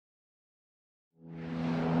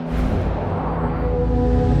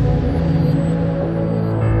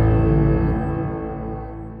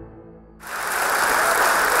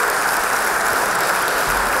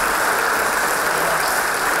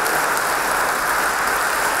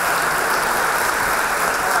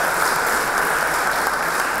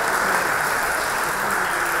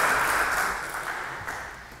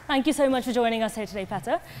Thank you so much for joining us here today,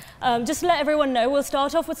 Petr. Just to let everyone know, we'll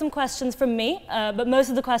start off with some questions from me, but most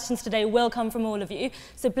of the questions today will come from all of you,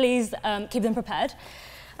 so please keep them prepared.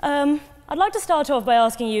 I'd like to start off by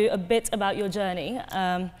asking you a bit about your journey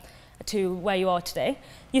to where you are today.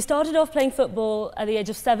 You started off playing football at the age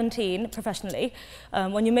of 17 professionally,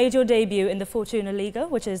 when you made your debut in the Fortuna Liga,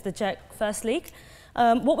 which is the Czech First League.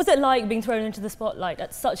 What was it like being thrown into the spotlight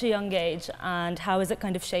at such a young age, and how has it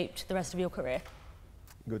kind of shaped the rest of your career?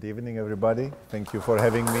 Good evening, everybody. Thank you for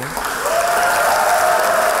having me.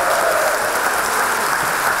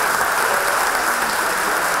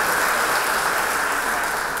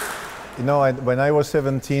 You know, when I was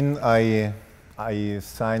 17, I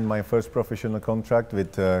signed my first professional contract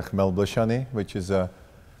with Chmel Blešany, which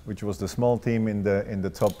was the small team in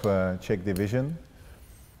the top Czech division.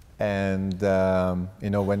 And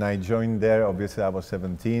you know, when I joined there, obviously I was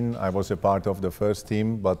 17. I was a part of the first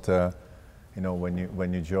team, but you know,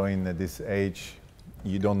 when you join at this age,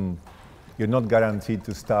 you're not guaranteed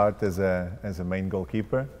to start as a main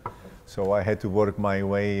goalkeeper. So I had to work my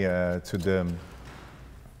way to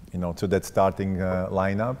that starting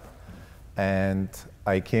lineup, and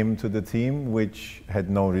I came to the team which had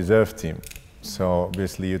no reserve team. So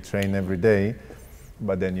obviously you train every day,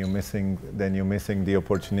 but then you're missing the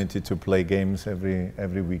opportunity to play games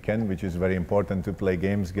every weekend, which is very important to play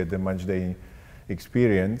games, get the match day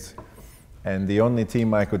experience. And the only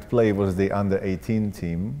team I could play was the under-18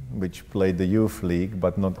 team, which played the youth league,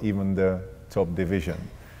 but not even the top division.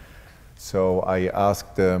 So I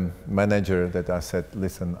asked the manager that I said,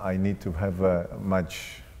 listen, I need to have a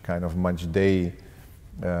match day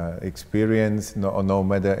experience, no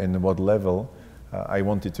matter in what level I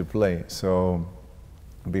wanted to play. So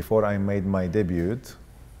before I made my debut,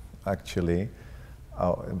 actually,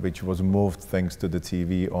 which was moved thanks to the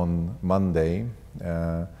TV on Monday,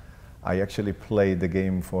 I actually played the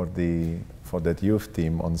game for that youth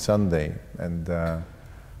team on Sunday, and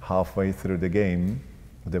halfway through the game,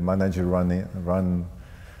 the manager ran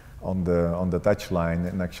on the touchline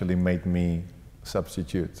and actually made me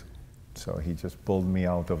substitute. So he just pulled me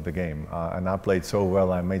out of the game, and I played so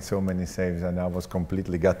well. I made so many saves, and I was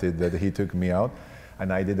completely gutted that he took me out,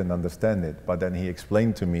 and I didn't understand it. But then he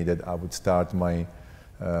explained to me that I would start my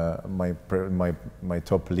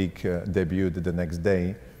top league debut the next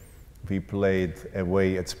day. We played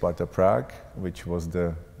away at Sparta Prague, which was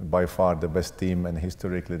by far the best team and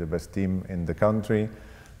historically the best team in the country.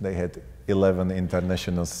 They had 11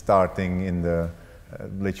 internationals starting in the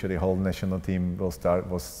literally whole national team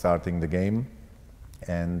was starting the game,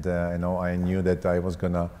 and you know, I knew that I was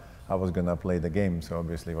gonna play the game. So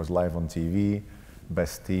obviously it was live on TV,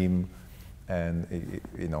 best team, and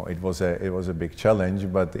you know, it was a big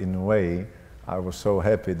challenge. But in a way, I was so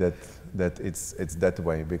happy that it's that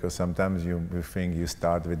way, because sometimes you think you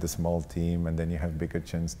start with a small team and then you have bigger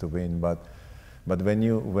chance to win. But when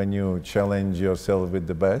you challenge yourself with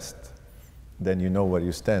the best, then you know where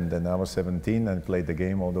you stand. And I was 17 and played the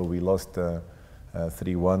game, although we lost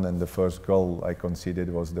 3-1, and the first goal I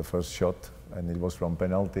conceded was the first shot, and it was from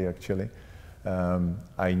penalty actually.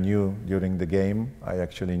 I knew during the game, I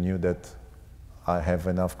actually knew that I have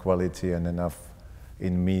enough quality and enough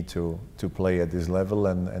in me to play at this level,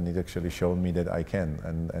 and it actually showed me that I can,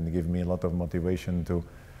 and give me a lot of motivation to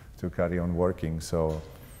carry on working. So,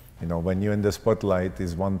 you know, when you're in the spotlight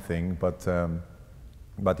is one thing, but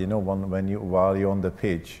you know, while you're on the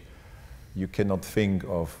pitch, you cannot think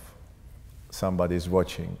of somebody's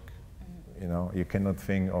watching. You know, you cannot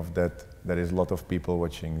think of that there is a lot of people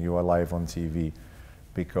watching. You are live on TV,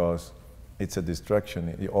 because it's a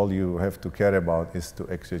distraction. All you have to care about is to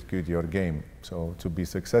execute your game. So to be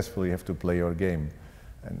successful, you have to play your game,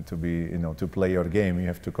 and to play your game, you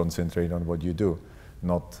have to concentrate on what you do,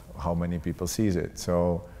 not how many people sees it.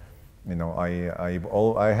 So, you know, I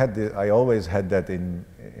always had that in,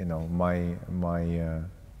 you know,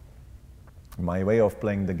 my way of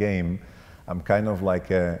playing the game. I'm kind of like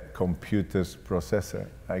a computer's processor.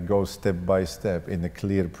 I go step by step in a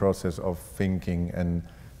clear process of thinking and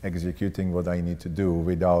executing what I need to do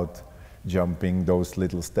without jumping those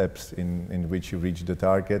little steps in which you reach the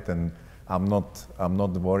target. And I'm not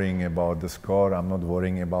worrying about the score. I'm not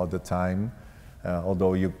worrying about the time.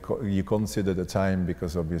 Although you consider the time,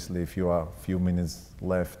 because obviously if you are a few minutes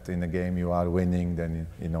left in a game, you are winning, then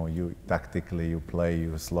you know, you tactically you play,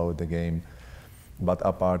 you slow the game. But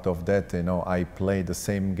apart of that, you know, I play the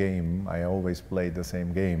same game. I always play the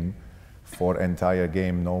same game for entire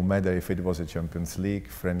game, no matter if it was a Champions League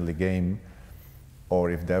friendly game, or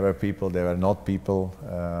if there were people, there were not people.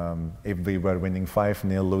 If we were winning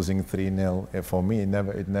 5-0, losing 3-0, for me it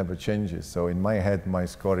never changes. So in my head, my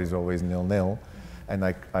score is always 0-0. and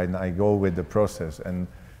I go with the process. And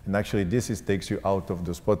actually this takes you out of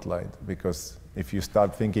the spotlight, because if you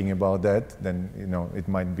start thinking about that, then it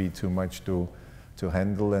might be too much to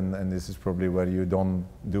handle, and this is probably where you don't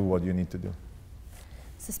do what you need to do.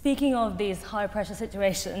 So speaking of these high pressure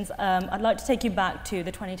situations, I'd like to take you back to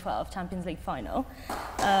the 2012 Champions League final.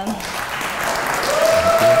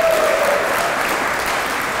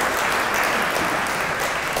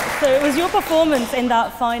 So it was your performance in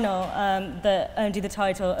that final that earned you the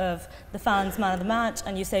title of the fans' man of the match,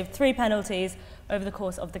 and you saved 3 penalties over the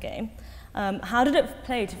course of the game. How did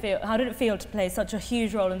it feel to play such a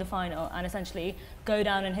huge role in the final and essentially go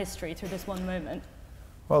down in history through this one moment?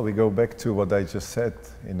 Well, we go back to what I just said.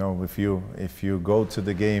 If you go to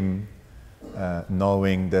the game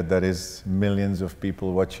knowing that there is millions of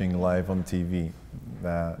people watching live on TV,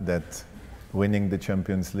 that winning the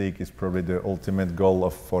Champions League is probably the ultimate goal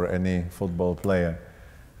for any football player.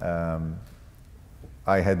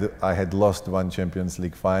 I had lost one Champions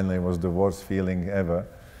League final. It was the worst feeling ever,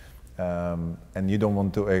 and you don't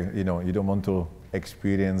want to you don't want to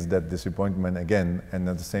experience that disappointment again. And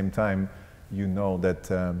at the same time, you know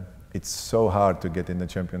that it's so hard to get in the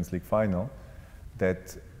Champions League final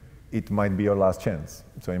that it might be your last chance.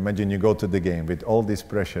 So imagine you go to the game with all this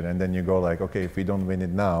pressure, and then you go like, okay, if we don't win it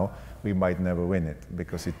now, we might never win it,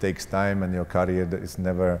 because it takes time and your career is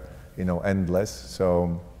never endless.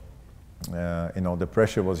 So the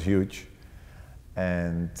pressure was huge,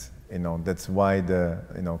 and that's why the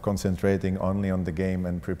concentrating only on the game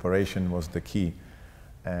and preparation was the key.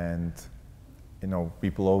 And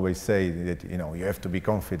people always say that you have to be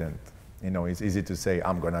confident. It's easy to say,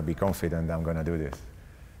 I'm gonna be confident, I'm gonna do this,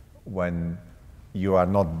 when you are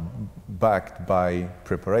not backed by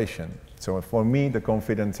preparation. So for me, the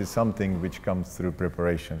confidence is something which comes through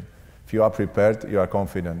preparation. If you are prepared, you are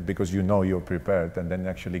confident, because you're prepared, and then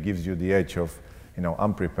actually gives you the edge of,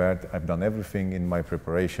 I'm prepared, I've done everything in my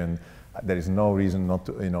preparation, there is no reason not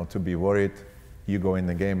to, to be worried. You go in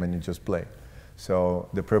the game and you just play. So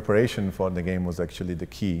the preparation for the game was actually the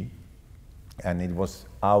key, and it was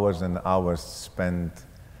hours and hours spent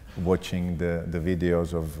watching the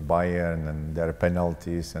videos of Bayern and their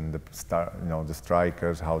penalties and the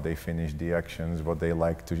strikers, how they finish the actions, what they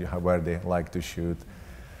like to, where they like to shoot,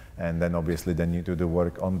 and then obviously then you do the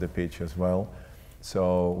work on the pitch as well.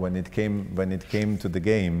 So when it came to the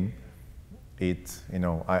game,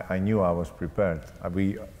 I knew I was prepared.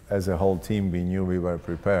 We, as a whole team, we knew we were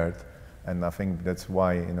prepared. And I think that's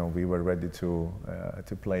why we were ready to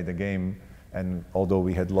play the game. And although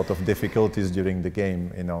we had a lot of difficulties during the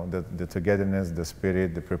game, the togetherness, the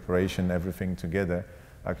spirit, the preparation, everything together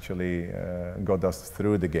actually got us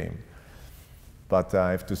through the game. But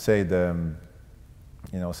I have to say,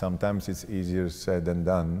 sometimes it's easier said than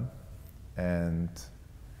done. And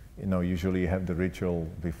usually you have the ritual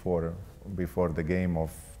before the game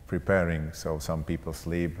of preparing. So some people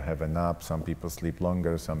sleep, have a nap, some people sleep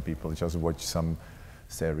longer, some people just watch some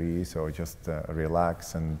series or just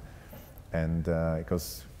relax, and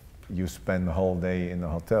because you spend the whole day in a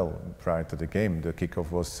hotel prior to the game. The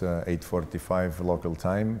kickoff was 8:45 local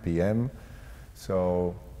time, PM.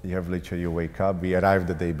 So you wake up, we arrived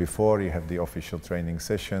the day before, you have the official training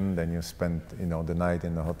session, then you spend the night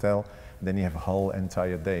in the hotel, then you have a whole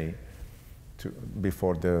entire day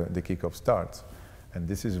before the kickoff starts. And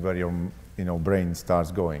this is where your brain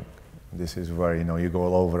starts going. This is where you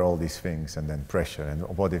go over all these things, and then pressure, and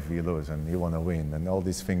what if we lose, and you want to win, and all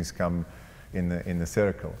these things come in a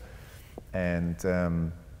circle. And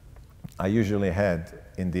I usually had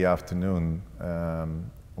in the afternoon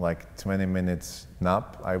like 20 minutes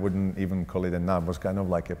nap. I wouldn't even call it a nap. It was kind of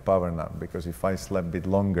like a power nap, because if I slept a bit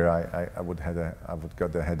longer, I would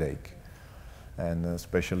get a headache. And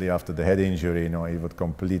especially after the head injury, it would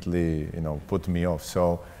completely, put me off.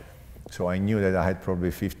 So I knew that I had probably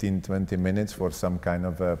 15, 20 minutes for some kind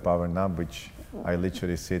of a power nap, which I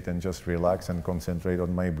literally sit and just relax and concentrate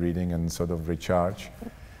on my breathing and sort of recharge.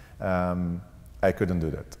 I couldn't do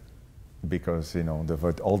that, because,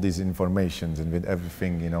 with all these informations and with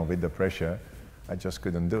everything, with the pressure, I just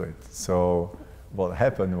couldn't do it. So what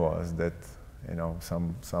happened was that,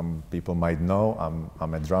 some people might know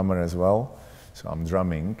I'm a drummer as well. So I'm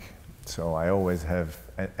drumming, so I always have,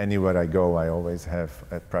 anywhere I go, I always have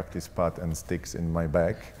a practice pad and sticks in my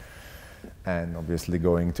bag. And obviously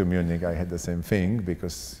going to Munich, I had the same thing,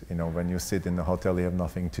 because when you sit in the hotel, you have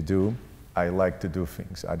nothing to do. I like to do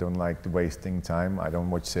things. I don't like wasting time. I don't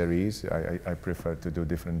watch series. I prefer to do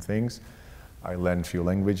different things. I learned few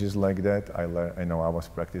languages like that. I was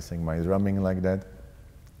practicing my drumming like that.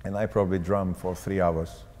 And I probably drummed for 3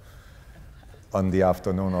 hours on the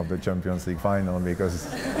afternoon of the Champions League final, because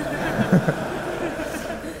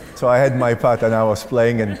So I had my part, and I was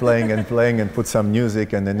playing and playing and playing, and put some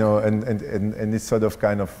music, and and it sort of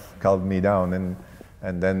kind of calmed me down,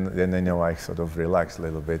 and then I sort of relaxed a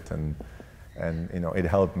little bit, and it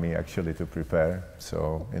helped me actually to prepare.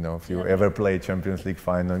 So if you ever play Champions League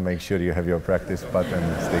final, make sure you have your practice pad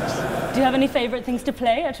and sticks. Do you have any favorite things to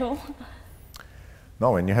play at all?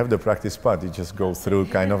 No, when you have the practice pad, you just go through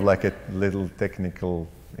kind of like a little technical,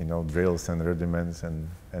 drills and rudiments, and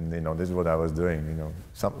this is what I was doing,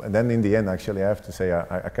 and then in the end, actually, I have to say,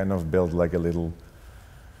 I kind of built like a little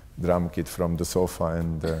drum kit from the sofa,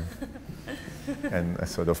 and and I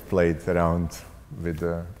sort of played around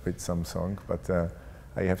with some song. But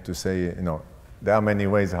I have to say, there are many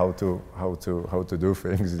ways how to do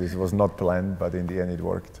things. This was not planned, but in the end, it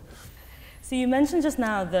worked. So you mentioned just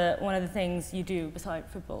now that one of the things you do beside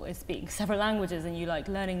football is speak several languages, and you like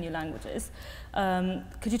learning new languages.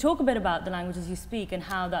 Could you talk a bit about the languages you speak and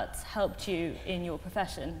how that's helped you in your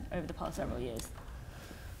profession over the past several years?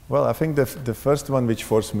 Well, I think the first one which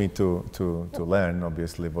forced me to learn,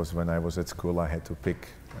 obviously, was when I was at school. I had to pick.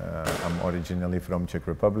 I'm originally from Czech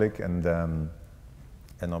Republic, and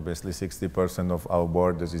obviously 60% of our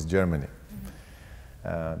borders is Germany.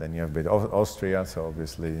 Then you have a bit of Austria, so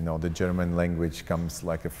obviously, the German language comes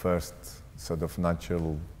like a first sort of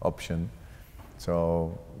natural option.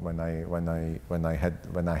 So when I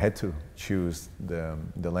had to choose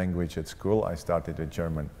the language at school, I started with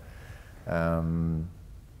German.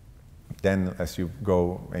 Then, as you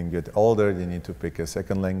go and get older, you need to pick a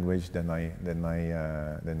second language. Then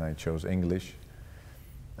I chose English,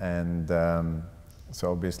 and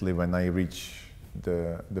so obviously, when I reached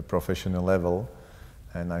the professional level,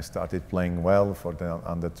 and I started playing well for the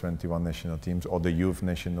under-21 national teams or the youth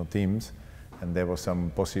national teams, and there were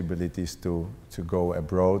some possibilities to go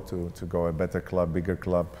abroad, to go a better club, bigger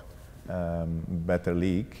club, better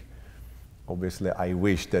league. Obviously, I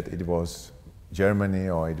wish that it was Germany,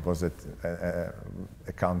 or it was a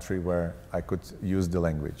country where I could use the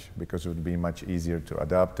language, because it would be much easier to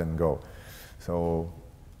adapt and go. So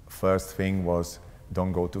first thing was,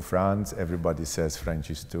 don't go to France. Everybody says French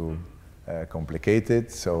is too complicated.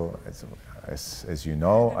 So as you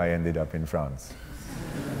know, I ended up in France.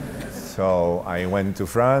 So I went to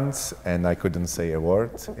France, and I couldn't say a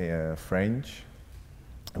word French,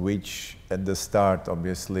 which at the start,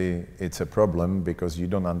 obviously, it's a problem because you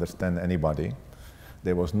don't understand anybody.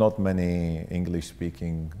 There was not many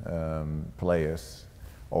English-speaking players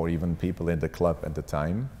or even people in the club at the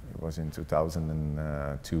time. It was in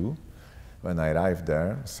 2002 when I arrived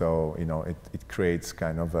there. So, it creates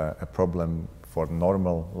kind of a problem for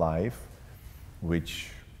normal life,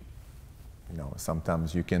 which,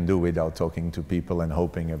 sometimes you can do without talking to people and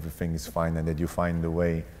hoping everything is fine and that you find a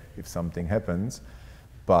way if something happens.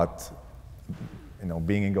 But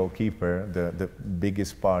being a goalkeeper, the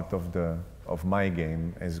biggest part of my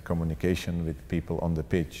game is communication with people on the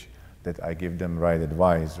pitch. That I give them right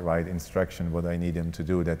advice, right instruction, what I need them to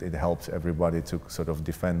do. That it helps everybody to sort of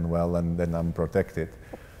defend well, and then I'm protected.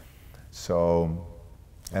 So,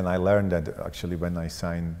 and I learned that actually when I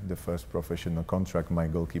signed the first professional contract, my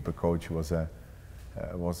goalkeeper coach was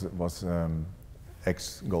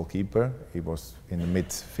ex-goalkeeper. He was in the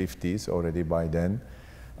mid-50s already by then.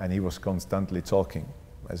 And he was constantly talking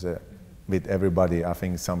with everybody. I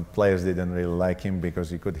think some players didn't really like him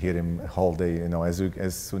because you could hear him whole day.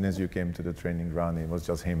 As soon as you came to the training ground, it was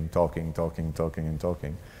just him talking.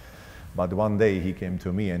 But one day he came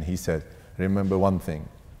to me and he said, remember one thing,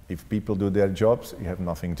 if people do their jobs, you have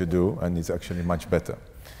nothing to do, and it's actually much better.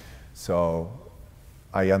 So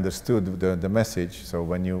I understood the message. So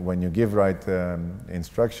when you give right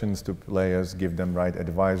instructions to players, give them right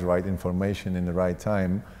advice, right information in the right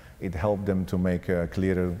time, it helped them to make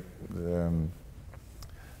clearer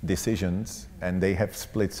decisions, and they have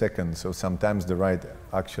split seconds. So sometimes the right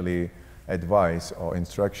actually advice or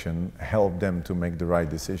instruction help them to make the right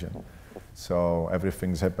decision. So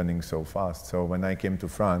everything's happening so fast. So when I came to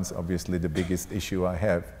France, obviously the biggest issue I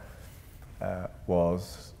have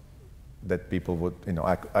was that people would,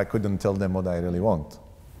 I couldn't tell them what I really want.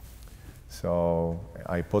 So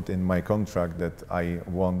I put in my contract that I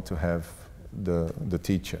want to have the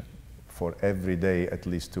teacher for every day at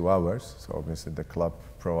least 2 hours. So obviously the club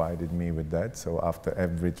provided me with that. So after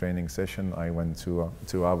every training session, I went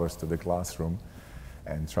 2 hours to the classroom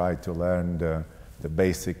and tried to learn the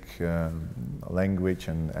basic language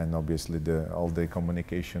and obviously all the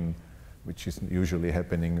communication which is usually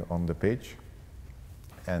happening on the pitch.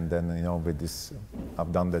 And then, with this,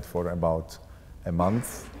 I've done that for about a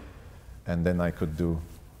month, and then I could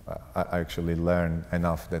I actually learned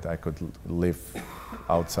enough that I could live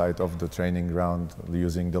outside of the training ground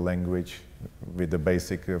using the language with the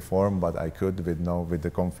basic form, but I could with the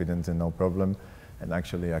confidence and no problem. And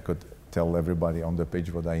actually I could tell everybody on the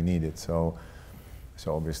pitch what I needed. So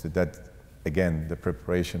obviously that, again, the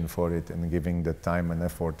preparation for it and giving the time and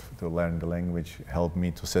effort to learn the language helped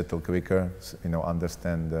me to settle quicker,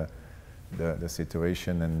 understand the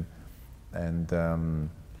situation. And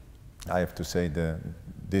I have to say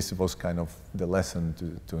this was kind of the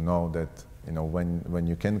lesson to know that, when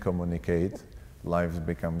you can communicate, life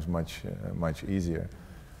becomes much easier.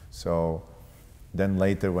 So then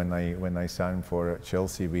later when I signed for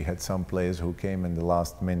Chelsea, we had some players who came in the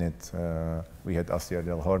last minute. We had Asier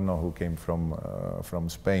del Horno, who came from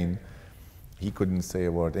Spain. He couldn't say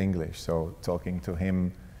a word English, so talking to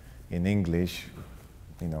him in English,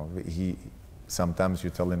 sometimes you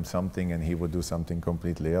tell him something and he would do something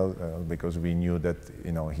completely else, because we knew that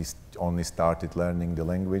he's only started learning the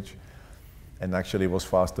language. And actually it was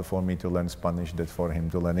faster for me to learn Spanish than for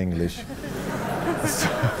him to learn English.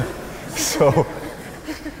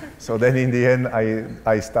 So then in the end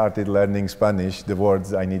I started learning Spanish, the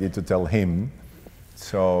words I needed to tell him.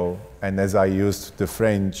 And as I used the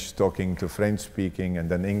French, talking to French speaking, and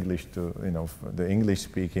then English to the English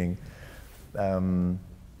speaking,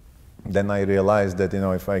 then I realized that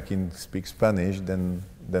if I can speak Spanish, then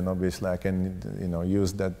obviously I can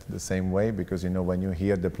use that the same way, because when you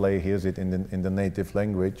hear the player hears it in the native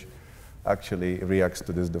language, actually reacts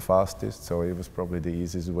to this the fastest. So it was probably the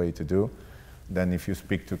easiest way to do. Then if you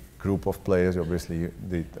speak to a group of players, obviously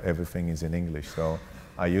everything is in English. So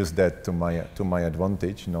I used that to my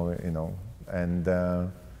advantage, and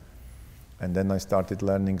then I started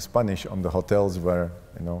learning Spanish on the hotels where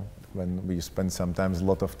when we spend sometimes a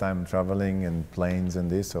lot of time traveling and planes and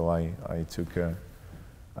this. So I took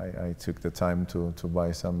the time to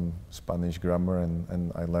buy some Spanish grammar,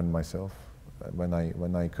 and I learned myself when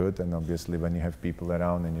I could. And obviously when you have people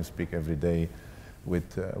around and you speak every day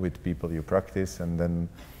with people, you practice, and then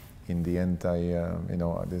in the end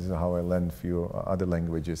this is how I learned a few other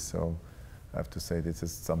languages. So I have to say this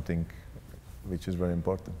is something which is very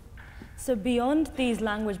important. So beyond these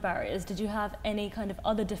language barriers, did you have any kind of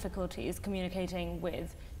other difficulties communicating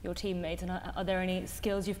with your teammates, and are there any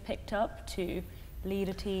skills you've picked up to lead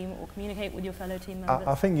a team or communicate with your fellow team members?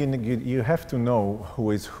 I think you have to know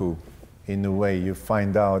who is who. In a way, you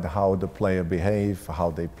find out how the player behave,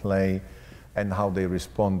 how they play, and how they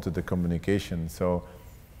respond to the communication. So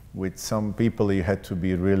with some people you had to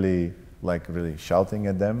be really shouting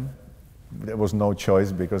at them. There was no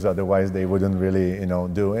choice, because otherwise they wouldn't really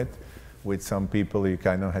do it. With some people you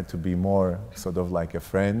kind of had to be more sort of like a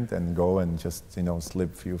friend and go and just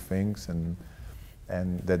slip few things, and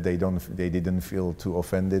that they didn't feel too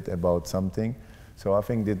offended about something. So I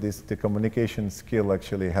think that the communication skill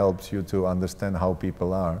actually helps you to understand how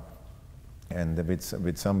people are. And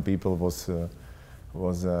with some people was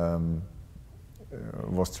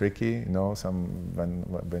tricky, when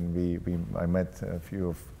I met a few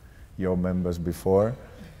of your members before,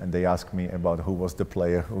 and they asked me about who was the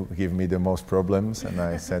player who gave me the most problems, and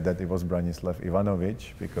I said that it was Branislav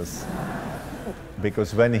Ivanovic, because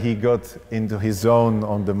when he got into his zone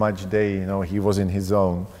on the match day, he was in his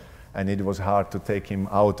zone, and it was hard to take him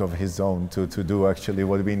out of his zone to do actually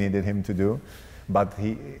what we needed him to do. But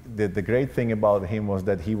the great thing about him was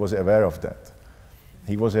that he was aware of that.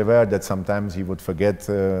 He was aware that sometimes he would forget,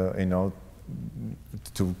 to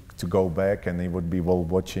go back, and he would be while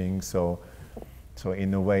watching. So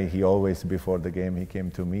in a way, he always, before the game, he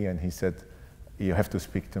came to me and he said, "You have to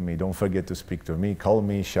speak to me. Don't forget to speak to me. Call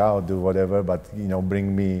me, shout, do whatever, but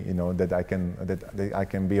bring me, that I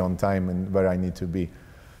can be on time and where I need to be."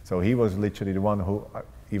 So he was literally the one who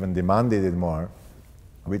even demanded it more.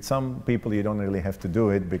 With some people, you don't really have to do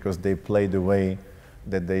it, because they play the way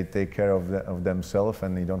that they take care of themselves,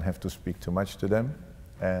 and you don't have to speak too much to them.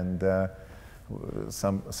 And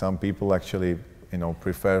some people actually,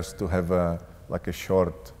 prefers to have a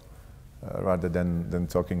short, rather than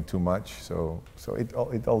talking too much. So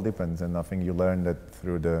it all depends, and I think you learn that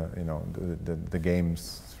through the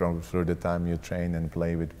games, through the time you train and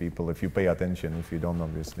play with people. If you pay attention, if you don't,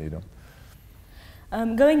 obviously you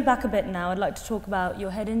don't. Going back a bit now, I'd like to talk about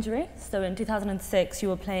your head injury. So in 2006, you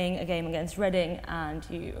were playing a game against Reading and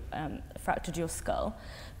you fractured your skull.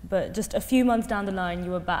 But just a few months down the line,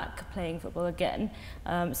 you were back playing football again.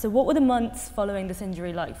 So what were the months following this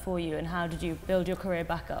injury like for you, and how did you build your career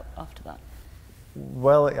back up after that?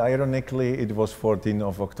 Well, ironically, it was 14th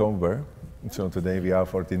of October. So today we are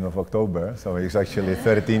 14th of October, so it's actually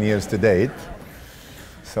 13 years to date.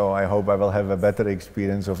 So I hope I will have a better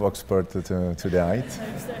experience of Oxford tonight. I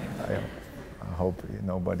hope so. I hope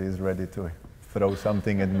nobody is ready to throw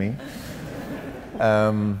something at me.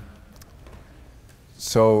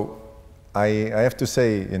 So I have to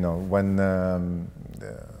say, you know, when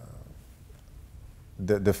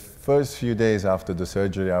the first few days after the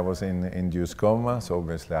surgery, I was in induced coma, so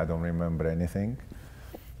obviously I don't remember anything.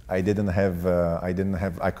 I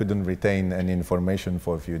couldn't retain any information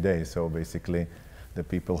for a few days, so basically the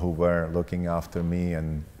people who were looking after me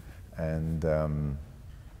and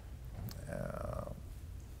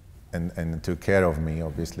took care of me,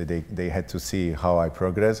 obviously they had to see how I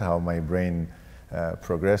progress, how my brain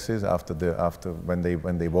progresses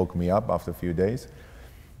when they woke me up after a few days.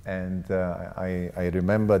 And I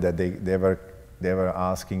remember that they were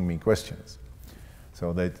asking me questions.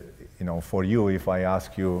 So that, you know, for you, if I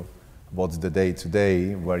ask you what's the day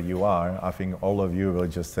today, where you are, I think all of you will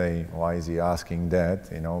just say, why is he asking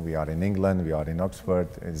that? You know, we are in England, we are in Oxford,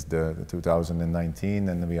 it's the 2019,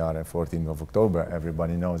 and we are at 14th of October.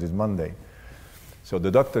 Everybody knows it's Monday. So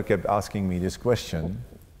the doctor kept asking me this question,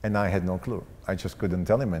 and I had no clue. I just couldn't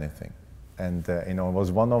tell him anything. And you know, it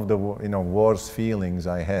was one of the worst feelings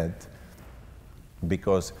I had,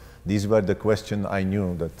 because these were the questions I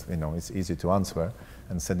knew that, you know, it's easy to answer,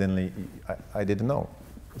 and suddenly I didn't know.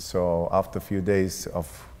 So after a few days of,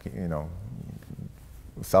 you know,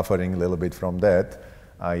 suffering a little bit from that,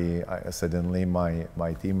 suddenly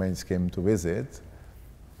my teammates came to visit,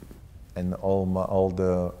 and all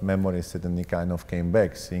the memories suddenly kind of came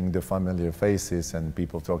back. Seeing the familiar faces and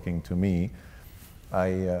people talking to me,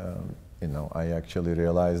 you know, I actually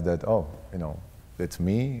realized that, oh, you know, it's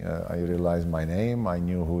me. I realized my name. I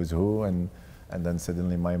knew who is who, and then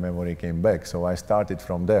suddenly my memory came back. So I started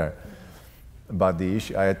from there. But the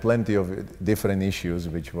issue, I had plenty of different issues,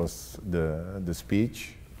 which was the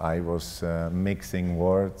speech. I was mixing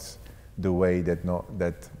words the way that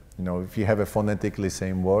you know, if you have a phonetically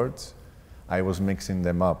same words, I was mixing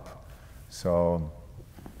them up. So,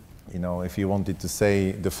 you know, if you wanted to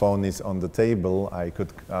say the phone is on the table, I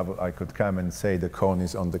could come and say the cone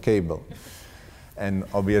is on the cable. And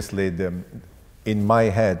obviously, in my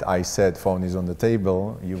head, I said phone is on the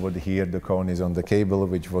table. You would hear the cone is on the cable,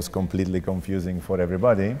 which was completely confusing for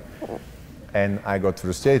everybody. And I got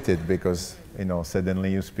frustrated because, you know,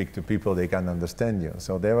 suddenly you speak to people, they can't understand you.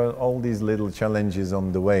 So there were all these little challenges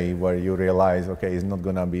on the way where you realize, okay, it's not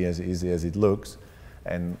going to be as easy as it looks.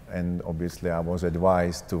 And obviously I was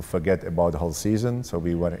advised to forget about the whole season. So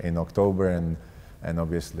we were in October, and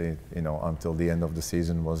obviously, you know, until the end of the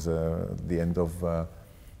season was the end of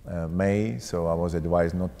May. So I was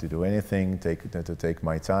advised not to do anything, to take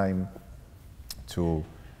my time to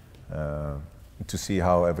see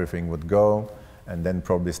how everything would go, and then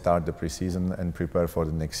probably start the preseason and prepare for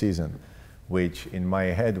the next season, which in my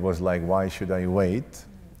head was like, why should I wait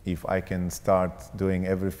if I can start doing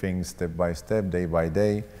everything step by step, day by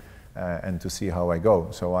day, and to see how I go.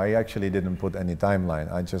 So I actually didn't put any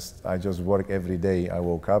timeline. I just work every day. I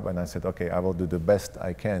woke up and I said, okay, I will do the best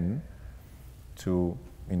I can to,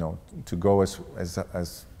 you know, to go as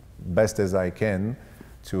best as I can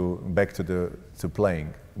back to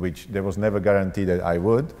playing, which there was never guarantee that I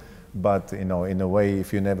would, but, you know, in a way,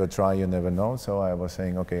 if you never try, you never know. So I was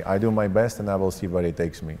saying, okay, I do my best and I will see where it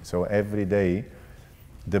takes me. So every day,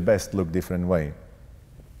 the best looked different way.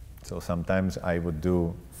 So sometimes I would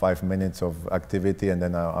do 5 minutes of activity and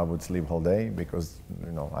then I would sleep whole day because,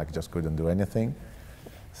 you know, I just couldn't do anything.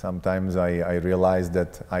 Sometimes I realized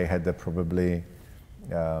that I had probably,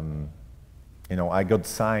 you know, I got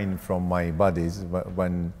sign from my buddies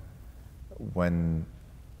when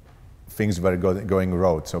things were going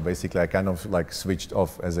wrong. So basically I kind of like switched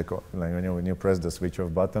off like when you press the switch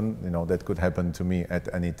off button, you know, that could happen to me at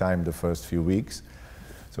any time the first few weeks.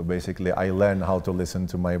 So basically, I learned how to listen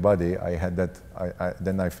to my body. I had that.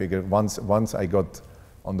 Then I figured once I got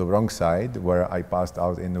on the wrong side, where I passed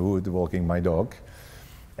out in the wood walking my dog,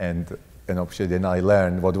 and obviously then I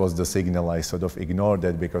learned what was the signal. I sort of ignored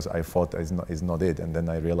that because I thought it's not it, and then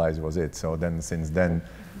I realized it was it. So then since then,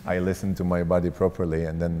 I listened to my body properly,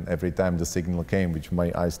 and then every time the signal came, which my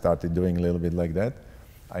eyes started doing a little bit like that,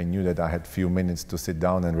 I knew that I had few minutes to sit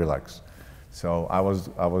down and relax. So I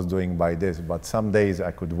was doing by this, but some days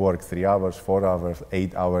I could work 3 hours, 4 hours,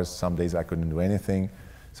 8 hours. Some days I couldn't do anything.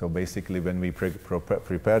 So basically, when we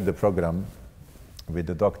prepared the program with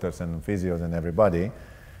the doctors and physios and everybody,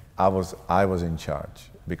 I was in charge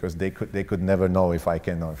because they could never know if I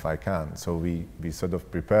can or if I can't. So we sort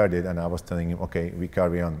of prepared it, and I was telling him, okay, we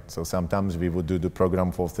carry on. So sometimes we would do the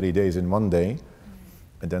program for 3 days in one day,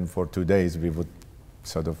 and then for 2 days we would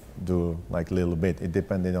sort of do like a little bit. It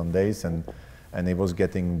depended on days, and it was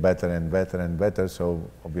getting better and better and better. So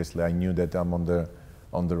obviously I knew that I'm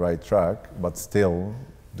on the right track, but still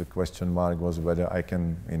the question mark was whether I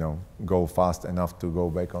can, you know, go fast enough to go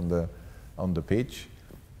back on the pitch.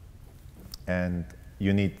 and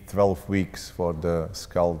you need 12 weeks for the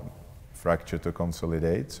skull fracture to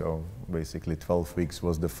consolidate. So basically 12 weeks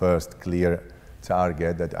was the first clear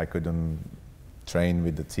target that I couldn't train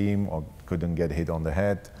with the team or couldn't get hit on the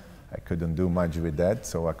head. I couldn't do much with that,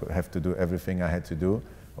 so I could have to do everything I had to do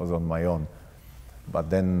was on my own. But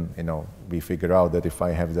then, you know, we figured out that if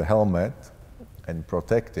I have the helmet and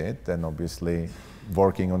protect it, then obviously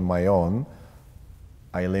working on my own,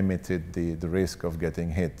 I limited the risk of getting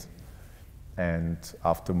hit. And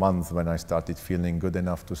after months, when I started feeling good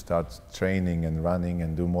enough to start training and running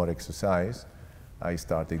and do more exercise, I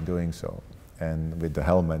started doing so, and with the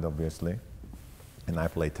helmet, obviously. And I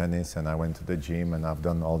play tennis, and I went to the gym, and I've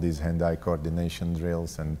done all these hand-eye coordination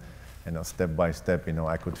drills, and step by step, you know,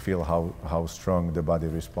 I could feel how strong the body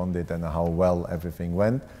responded and how well everything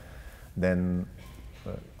went. Then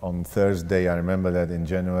on Thursday, I remember that in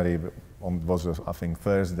January, was I think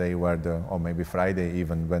Thursday, or maybe Friday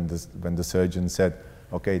even, when the surgeon said,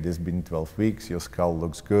 okay, this has been 12 weeks, your skull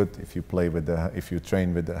looks good. If you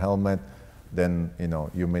train with the helmet, then, you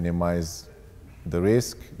know, you minimize the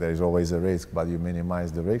risk. There is always a risk, but you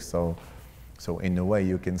minimize the risk. So in a way,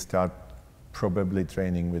 you can start probably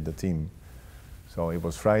training with the team. So it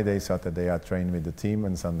was Friday, Saturday I trained with the team,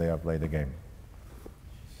 and Sunday I played the game.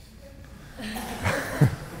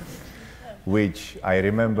 Which I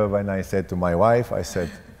remember when I said to my wife, I said,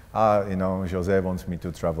 you know, Jose wants me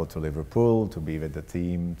to travel to Liverpool, to be with the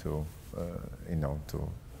team, to, you know,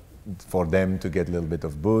 for them to get a little bit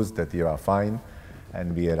of boost, that you are fine.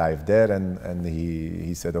 And we arrived there, and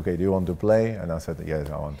he said, okay, do you want to play? And I said, yes,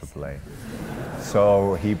 I want to play.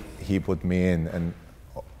 So he put me in, and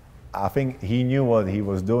I think he knew what he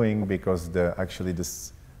was doing, because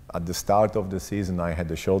at the start of the season I had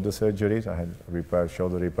the shoulder surgeries. I had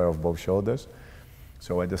shoulder repair of both shoulders.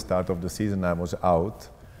 So at the start of the season I was out,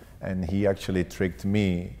 and he actually tricked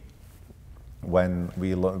me when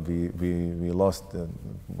we lost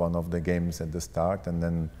one of the games at the start, and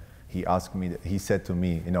then he said to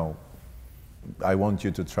me, you know, I want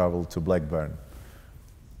you to travel to Blackburn.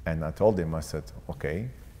 And I told him, I said, okay.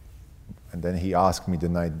 And then he asked me the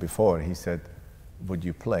night before, he said, would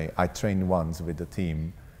you play? I trained once with the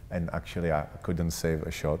team, and actually I couldn't save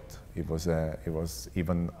a shot. It was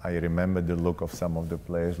even, I remember the look of some of the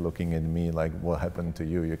players looking at me like, what happened to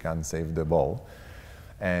you? You can't save the ball.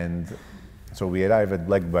 And so we arrived at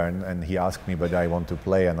Blackburn, and he asked me whether I want to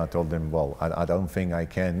play, and I told him, well, I don't think I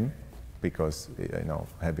can, because, you know,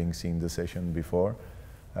 having seen the session before,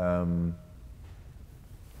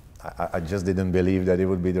 I just didn't believe that it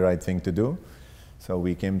would be the right thing to do. So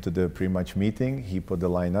we came to the pre-match meeting, he put the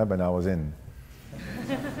lineup, and I was in.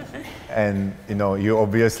 And, you know, you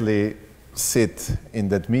obviously sit in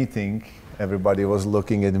that meeting, everybody was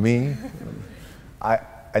looking at me. I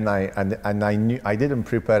knew I didn't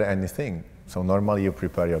prepare anything. So normally you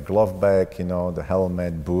prepare your glove bag, you know, the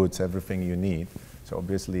helmet, boots, everything you need. So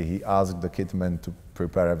obviously he asked the kitman to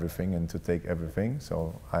prepare everything and to take everything.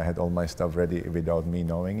 So I had all my stuff ready without me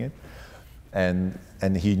knowing it. And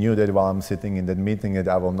he knew that while I'm sitting in that meeting that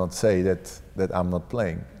I will not say that I'm not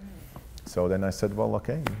playing. So then I said, well,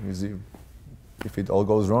 okay, if it all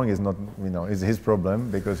goes wrong, it's not, you know, it's his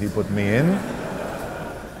problem, because he put me in.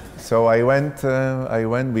 So I went,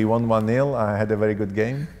 we won 1-0, I had a very good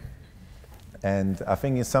game. And I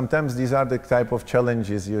think sometimes these are the type of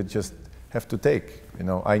challenges you just have to take. You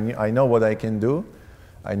know, I know what I can do,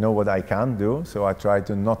 I know what I can't do, so I try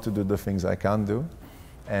to not to do the things I can't do,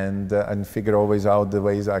 and figure always out the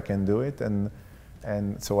ways I can do it, and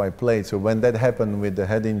so I played. So when that happened with the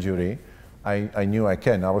head injury, I knew I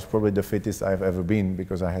can. I was probably the fittest I've ever been,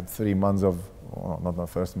 because I had 3 months of, well, not my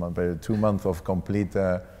first month, but 2 months of complete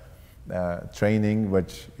training,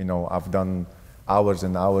 which, you know, I've done hours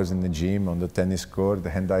and hours in the gym, on the tennis court, the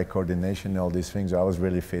hand-eye coordination, all these things. I was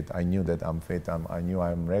really fit. I knew that I'm fit. I knew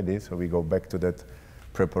I'm ready. So we go back to that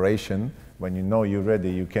preparation. When you know you're ready,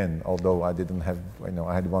 you can. Although I didn't have, you know,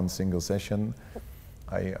 I had one single session.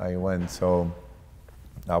 I went. So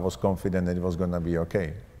I was confident that it was going to be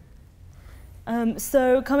okay.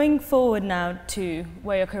 So coming forward now to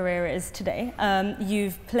where your career is today,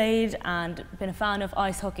 you've played and been a fan of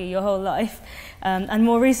ice hockey your whole life, and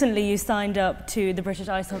more recently you signed up to the British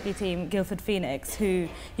ice hockey team Guildford Phoenix, who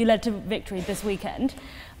you led to victory this weekend.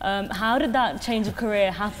 How did that change of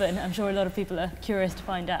career happen? I'm sure a lot of people are curious to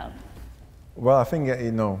find out. Well, I think,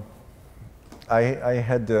 you know, I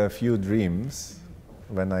had a few dreams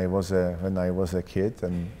when I was a kid,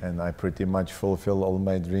 and I pretty much fulfilled all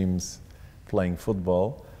my dreams playing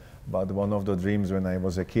football. But one of the dreams when I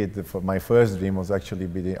was a kid, my first dream was actually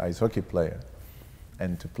be the ice hockey player,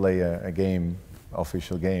 and to play a game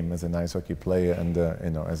official game as an ice hockey player and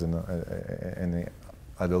as any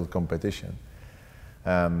adult competition.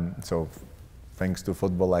 So thanks to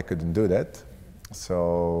football, I couldn't do that.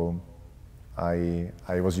 So I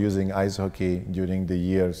was using ice hockey during the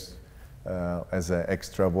years as an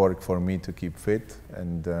extra work for me to keep fit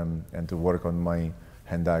and to work on my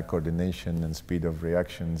hand-eye coordination and speed of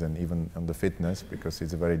reactions, and even on the fitness, because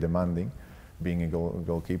it's very demanding being a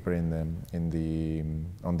goalkeeper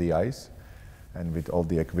on the ice, and with all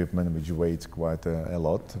the equipment which weighs quite a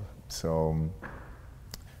lot. So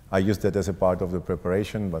I used that as a part of the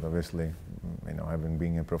preparation, but obviously, having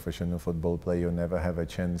been a professional football player, you never have a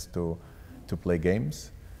chance to play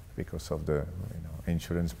games because of the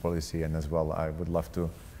insurance policy, and as well, I would love to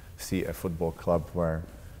see a football club where,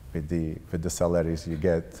 with the salaries you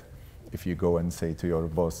get, if you go and say to your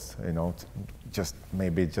boss, just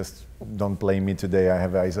don't play me today, I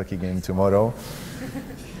have an ice hockey game tomorrow,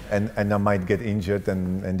 and I might get injured,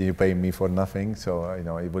 and you pay me for nothing, so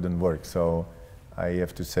it wouldn't work. So I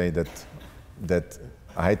have to say that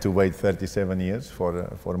I had to wait 37 years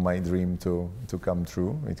for my dream to come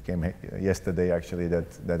true. It came yesterday, actually,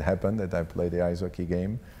 that happened, that I played the ice hockey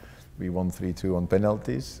game. We won 3-2 on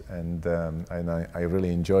penalties, and I really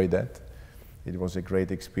enjoyed that. It was a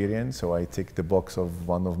great experience, so I ticked the box of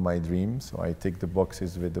one of my dreams. So I ticked the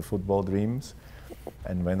boxes with the football dreams.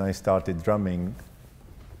 And when I started drumming,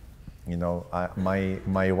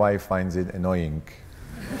 my wife finds it annoying.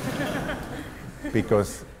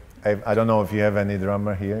 Because I don't know if you have any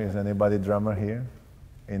drummer here. Is anybody drummer here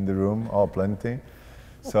in the room? Oh, plenty.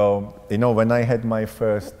 So, when I had my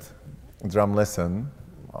first drum lesson,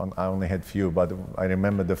 I only had few, but I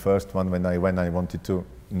remember the first one when I wanted to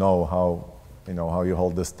know how you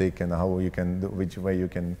hold the stick and how you can which way you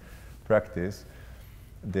can practice.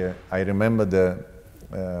 I remember the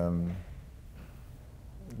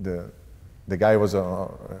guy was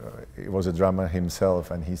a drummer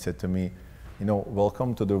himself, and he said to me,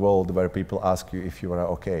 welcome to the world where people ask you if you are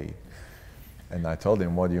okay. And I told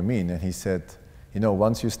him, what do you mean? And he said,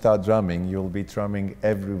 once you start drumming, you'll be drumming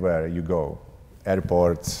everywhere you go.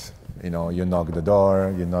 Airports, you knock the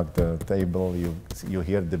door, you knock the table, you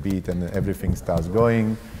hear the beat, and everything starts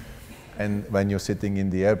going. And when you're sitting in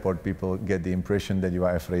the airport, people get the impression that you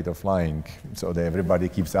are afraid of flying. So everybody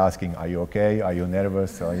keeps asking, are you okay? Are you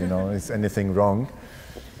nervous? Or, is anything wrong?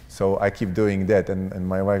 So I keep doing that, and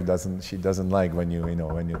my wife doesn't like when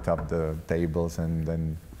you tap the tables, and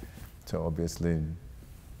then, so obviously,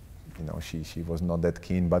 she was not that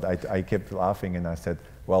keen, but I kept laughing, and I said,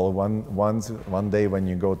 well, one day when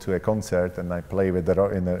you go to a concert and I play with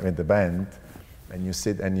the band, and you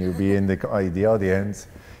sit and you be in the audience,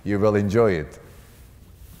 you will enjoy it.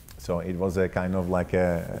 So it was a kind of like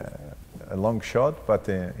a long shot, but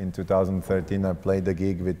in 2013 I played a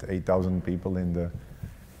gig with 8,000 people who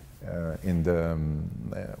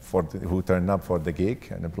turned up for the gig,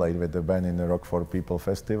 and I played with the band in the Rock for People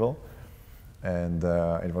festival. And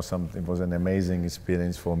it was an amazing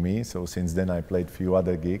experience for me. So since then I played few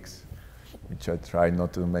other gigs, which I try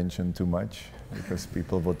not to mention too much, because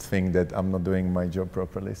people would think that I'm not doing my job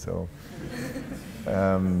properly. So,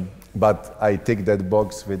 but I tick that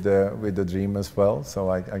box with the dream as well.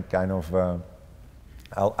 So I kind of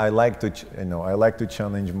I like to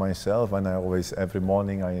challenge myself, and I always, every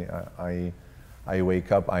morning I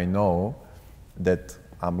wake up, I know that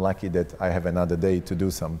I'm lucky that I have another day to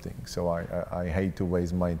do something. So I hate to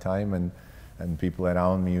waste my time, and people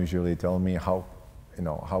around me usually tell me how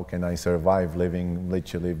can I survive living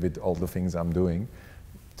literally with all the things I'm doing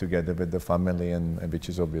together with the family, and which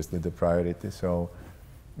is obviously the priority. So,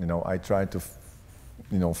 I try to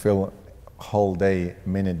fill whole day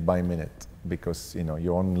minute by minute, because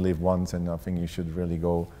you only live once, and I think you should really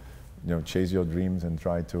go chase your dreams and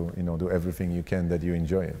try to do everything you can that you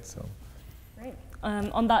enjoy it. So.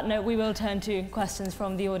 On that note, we will turn to questions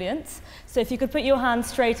from the audience. So if you could put your hand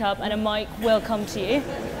straight up, and a mic will come to you.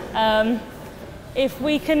 If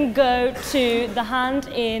we can go to the hand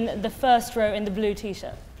in the first row in the blue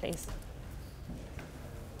t-shirt, please.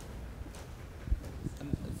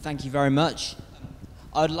 Thank you very much.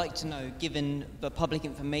 I'd like to know, given the public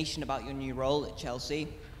information about your new role at Chelsea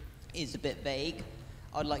is a bit vague,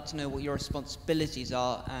 I'd like to know what your responsibilities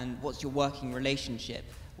are and what's your working relationship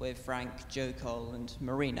with Frank, Joe Cole and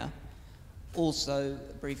Marina. Also,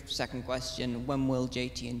 a brief second question, when will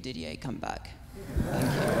JT and Didier come back?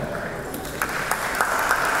 Thank you.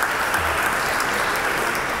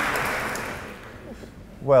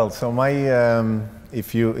 Well, so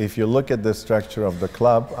if you look at the structure of the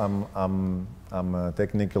club, I'm a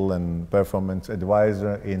technical and performance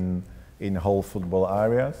advisor in whole football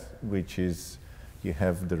areas, which is You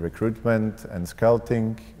have the recruitment and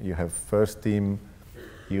scouting, you have first team,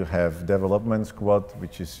 you have development squad,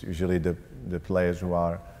 which is usually the players who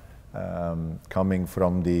are coming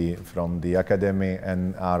from the academy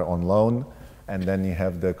and are on loan, and then you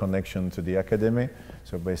have the connection to the academy.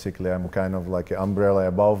 So basically, I'm kind of like an umbrella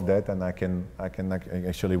above that, and I can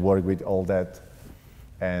actually work with all that,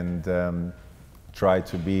 and try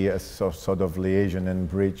to be a sort of liaison and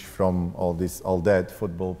bridge from all that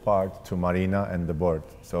football part to Marina and the board.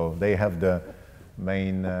 So they have the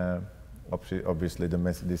main, obviously the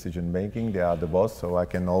decision making. They are the boss, so I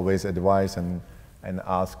can always advise and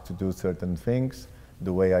ask to do certain things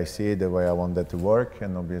the way I see it, the way I want that to work,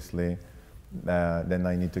 and obviously then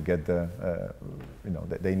I need to get the,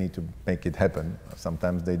 they need to make it happen.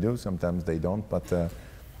 Sometimes they do, sometimes they don't, but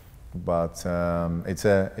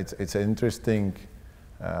it's an interesting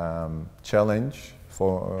challenge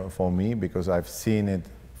for me, because I've seen it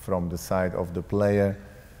from the side of the player.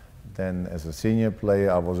 Then as a senior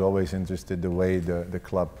player, I was always interested the way the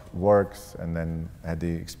club works, and then had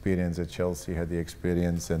the experience at Chelsea, had the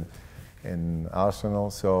experience in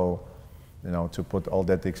Arsenal. So, to put all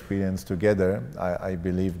that experience together, I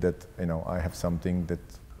believe that, I have something that,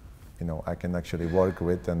 I can actually work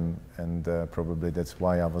with, and probably that's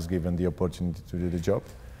why I was given the opportunity to do the job.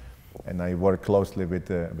 And I work closely with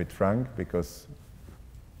Frank, because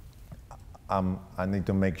I need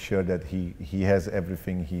to make sure that he has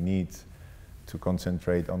everything he needs to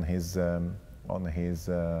concentrate on his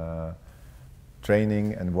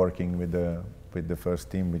training and working with the first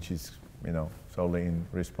team, which is solely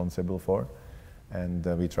responsible for, and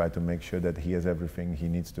we try to make sure that he has everything he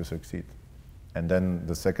needs to succeed. And then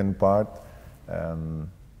the second part, I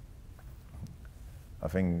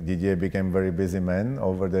think Didier became very busy man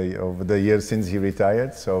over the years since he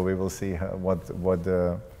retired. So we will see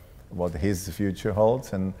what his future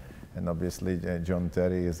holds, and obviously John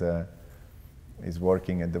Terry is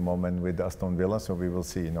working at the moment with Aston Villa. So we will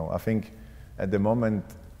see. I think at the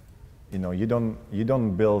moment, you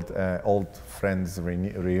don't build old friends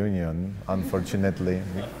reunion, unfortunately.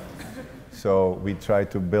 So we try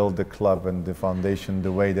to build the club and the foundation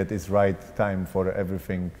the way that is right time for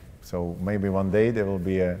everything. So maybe one day there will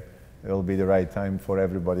be the right time for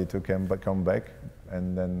everybody to come back,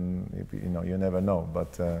 and then you never know.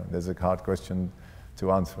 But there's a hard question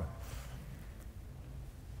to answer.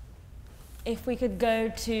 If we could go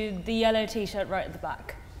to the yellow T-shirt right at the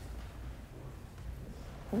back.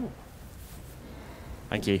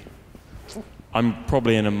 Thank you. I'm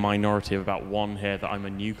probably in a minority of about one here that I'm a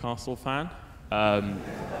Newcastle fan.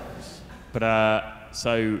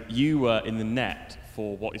 So you were in the net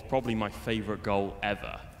for what is probably my favourite goal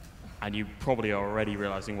ever, and you probably are already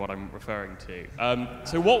realising what I'm referring to.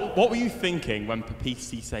 So what were you thinking when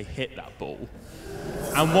Papis Cissé hit that ball?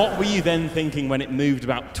 And what were you then thinking when it moved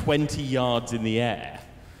about 20 yards in the air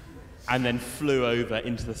and then flew over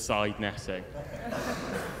into the side netting?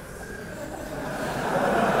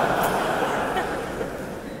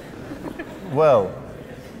 Well,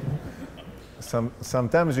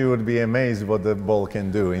 sometimes you would be amazed what the ball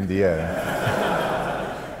can do in the air.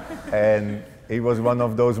 And it was one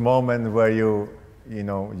of those moments where you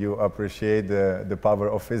appreciate the power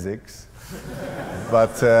of physics.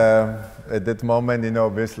 But at that moment,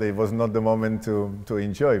 obviously it was not the moment to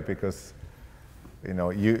enjoy, because,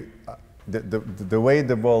 the way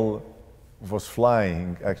the ball was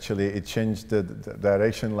flying, actually it changed the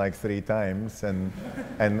direction like 3 times and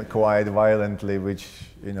quite violently, which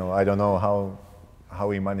I don't know how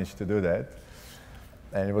he managed to do that.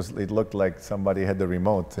 And it looked like somebody had the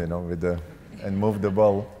remote, and moved the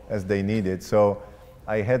ball as they needed. So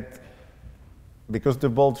I had, because the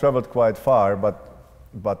ball traveled quite far, but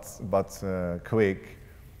quick,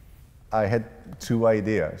 I had 2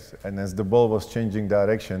 ideas. And as the ball was changing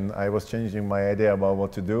direction, I was changing my idea about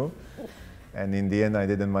what to do. And in the end, I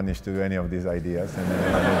didn't manage to do any of these ideas.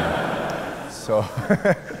 So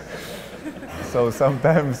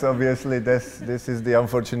sometimes, obviously, this is the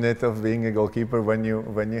unfortunate of being a goalkeeper. When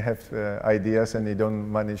you have ideas and you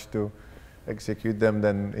don't manage to execute them,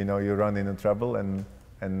 then you run into trouble. And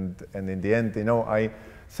in the end,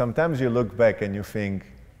 sometimes you look back and you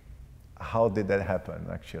think, how did that happen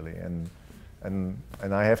actually? And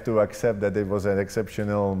I have to accept that it was an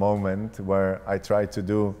exceptional moment where I tried to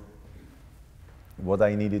do what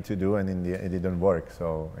I needed to do, and in the end, it didn't work.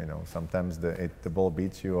 So sometimes the ball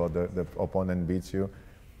beats you, or the opponent beats you,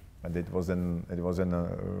 and it wasn't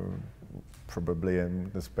probably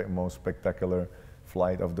the most spectacular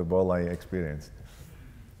flight of the ball I experienced.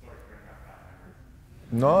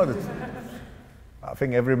 No, I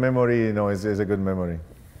think every memory is a good memory.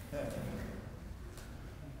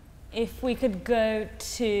 If we could go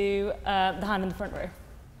to the hand in the front row.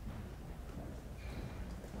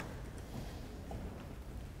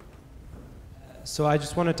 So I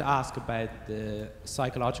just wanted to ask about the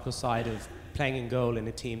psychological side of playing in goal in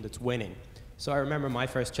a team that's winning. So I remember my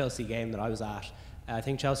first Chelsea game that I was at. I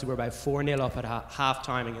think Chelsea were about 4-0 up at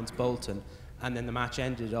half-time against Bolton, and then the match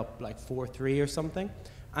ended up like 4-3 or something.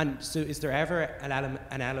 And so is there ever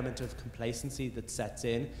an element of complacency that sets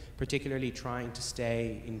in, particularly trying to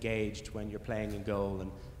stay engaged when you're playing in goal and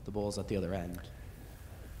the ball's at the other end?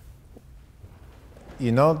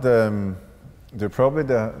 You know, probably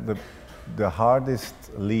the hardest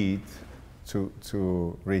lead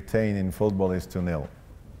to retain in football is 2-0,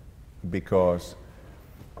 because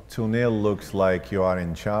 2-0 looks like you are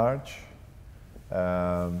in charge.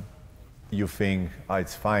 You think, oh,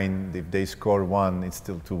 it's fine, if they score 1, it's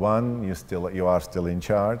still 2-1, you are still in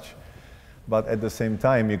charge. But at the same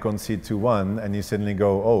time, you concede 2-1, and you suddenly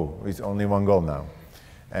go, oh, it's only 1 goal now.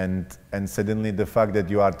 And suddenly the fact that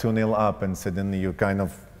you are 2-0 up, and suddenly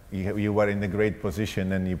you were in a great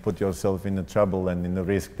position, and you put yourself in the trouble and in the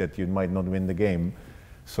risk that you might not win the game,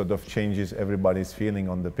 sort of changes everybody's feeling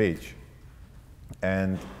on the pitch.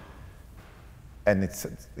 And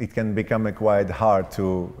it can become quite hard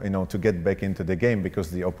to get back into the game, because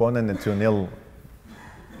the opponent at 2-0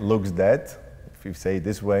 looks dead, if you say it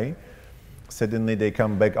this way. Suddenly they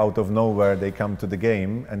come back out of nowhere, they come to the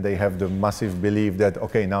game, and they have the massive belief that,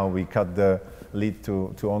 okay, now we cut the lead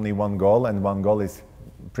to only 1 goal, and 1 goal is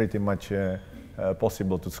pretty much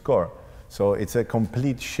possible to score. So it's a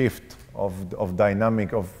complete shift of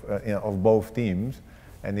dynamic of both teams,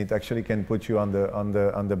 and it actually can put you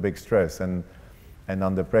under big stress and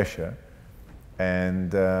under pressure.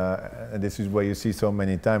 And this is where you see so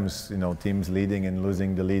many times, teams leading and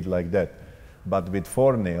losing the lead like that. But with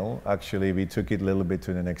 4-0, actually, we took it a little bit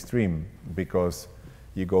to an extreme, because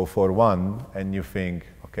you go 4-1 and you think,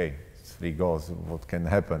 okay, it's 3 goals, what can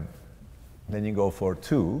happen? Then you go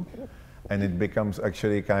 4-2, and it becomes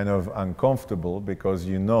actually kind of uncomfortable, because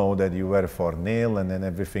you know that you were 4-0 and then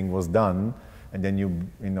everything was done, and then you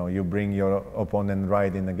bring your opponent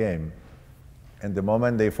right in the game. And the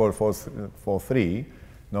moment they 4-3,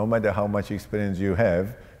 no matter how much experience you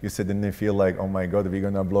have, you suddenly feel like, oh my God, we're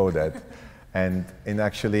gonna blow that. And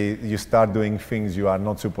actually, you start doing things you are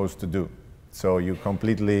not supposed to do. So you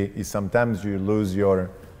sometimes you lose your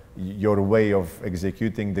way of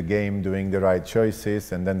executing the game, doing the right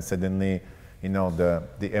choices, and then suddenly,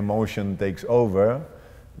 the emotion takes over,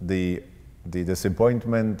 the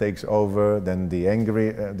disappointment takes over, then the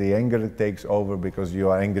anger takes over, because you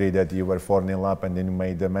are angry that you were 4-0 up and then you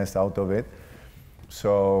made a mess out of it.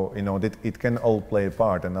 So it can all play a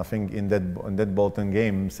part, and I think in that Bolton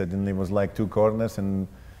game suddenly was like 2 corners and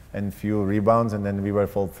few rebounds, and then we were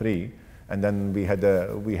 4-3, and then we had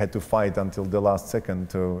to fight until the last second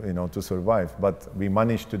to survive. But we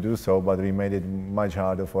managed to do so, but we made it much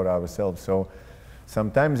harder for ourselves. So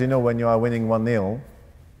sometimes when you are winning 1-0,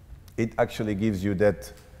 it actually gives you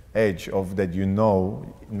that edge of that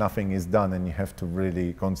nothing is done, and you have to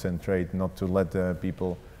really concentrate not to let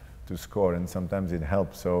people to score, and sometimes it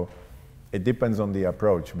helps. So it depends on the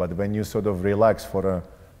approach, but when you sort of relax for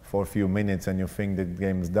a few minutes and you think the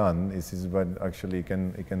game's done, this is when actually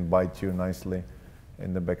it can bite you nicely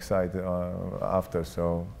in the backside after.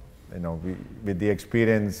 So with the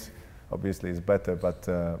experience, obviously it's better,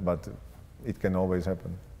 but it can always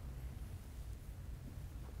happen.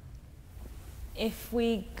 If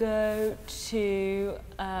we go to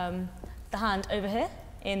the hand over here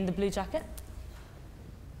in the blue jacket.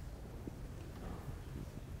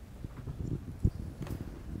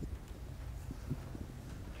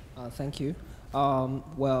 Thank you.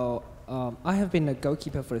 I have been a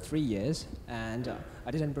goalkeeper for 3 years, and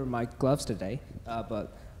I didn't bring my gloves today,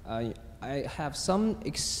 but I have some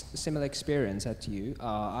similar experience as you.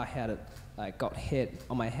 I got hit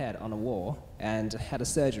on my head on a wall and had a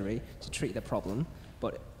surgery to treat the problem,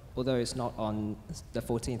 but although it's not on the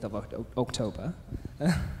 14th of October,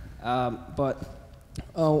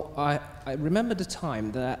 I remember the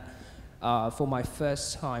time that for my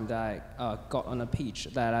first time that I got on a pitch,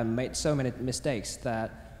 that I made so many mistakes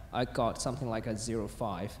that I got something like a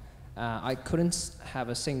 0-5. I couldn't have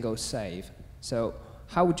a single save. So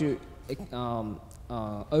how would you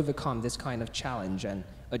overcome this kind of challenge and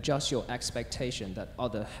adjust your expectation that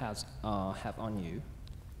others have on you?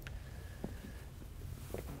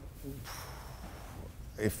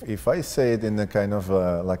 If I say it in a kind of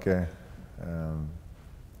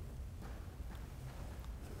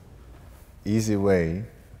easy way,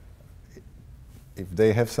 if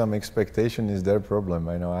they have some expectation, is their problem.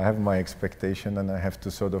 I know I have my expectation and I have to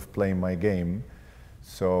sort of play my game,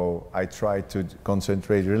 So I try to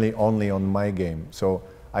concentrate really only on my game. So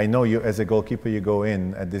I know you, as a goalkeeper, you go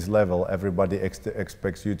in at this level, everybody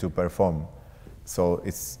expects you to perform. So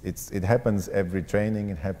it happens every training,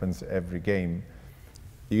 it happens every game.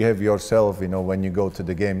 You have yourself, you know, when you go to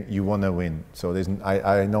the game, you want to win. So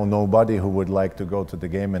I know nobody who would like to go to the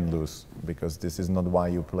game and lose, because this is not why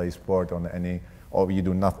you play sport on any, or you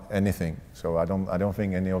do not anything. So I don't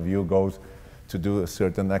think any of you goes to do a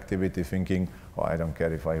certain activity thinking, oh, I don't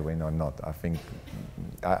care if I win or not. I think,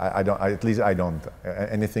 at least I don't.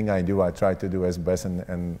 Anything I do, I try to do as best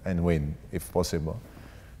and win, if possible.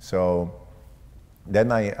 So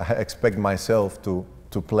then I expect myself to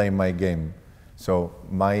play my game. So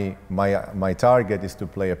my target is to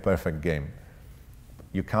play a perfect game.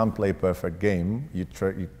 You can't play a perfect game.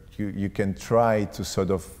 You can try to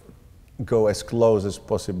sort of go as close as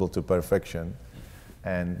possible to perfection.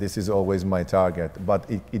 And this is always my target. But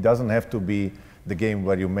it doesn't have to be the game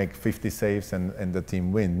where you make 50 saves and the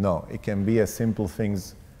team win. No, it can be as simple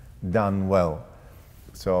things done well.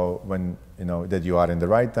 So when you know that you are in the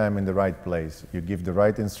right time, in the right place, you give the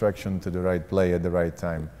right instruction to the right player at the right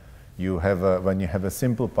time. When you have a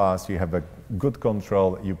simple pass, you have a good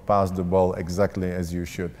control, you pass the ball exactly as you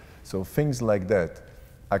should. So things like that,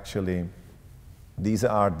 actually, this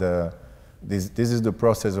is the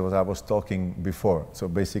process of what I was talking before. So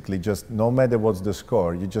basically, just no matter what's the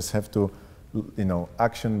score, you just have to, you know,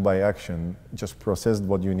 action by action, just process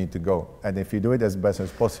what you need to go. And if you do it as best as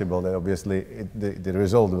possible, then obviously the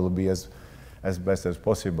result will be as best as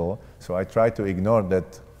possible. So I try to ignore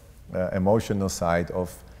that emotional side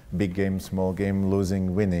of big game, small game,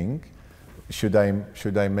 losing, winning. Should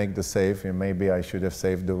I make the save? And maybe I should have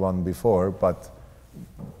saved the one before, but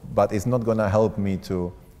it's not going to help me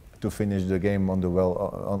to finish the game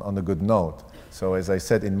on a good note. So as I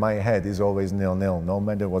said, in my head is always 0-0. No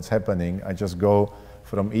matter what's happening, I just go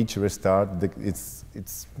from each restart. It's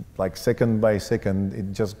like second by second.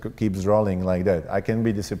 It just keeps rolling like that. I can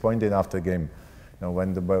be disappointed after game. You know,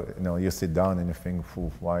 when you sit down and you think,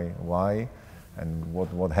 why? And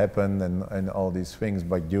what happened and all these things.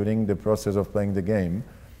 But during the process of playing the game,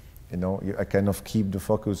 you know, I kind of keep the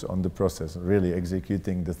focus on the process, really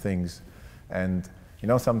executing the things. And you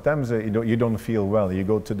know, sometimes you don't feel well. You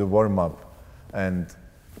go to the warm-up, and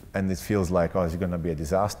it feels like, oh, it's going to be a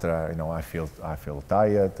disaster. You know, I feel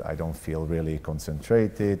tired. I don't feel really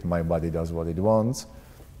concentrated. My body does what it wants.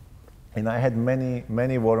 And I had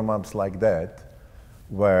many warm-ups like that,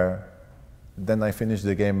 where then I finished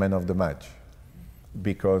the game man of the match.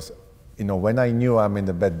 Because, you know, when I knew I'm in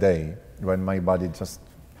a bad day, when my body just,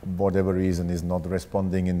 whatever reason, is not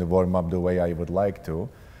responding in the warm-up the way I would like to,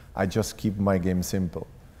 I just keep my game simple,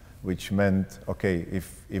 which meant, okay,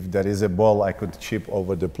 if there is a ball I could chip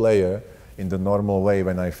over the player in the normal way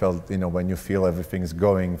when I felt, you know, when you feel everything's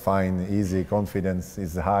going fine, easy, confidence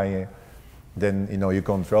is high, then, you know, you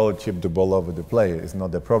control, chip the ball over the player. It's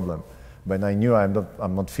not a problem. When I knew I'm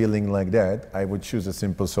not feeling like that, I would choose a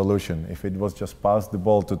simple solution. If it was just pass the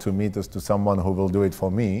ball to 2 meters to someone who will do it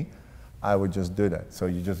for me, I would just do that. So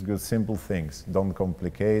you just do simple things. Don't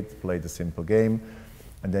complicate, play the simple game.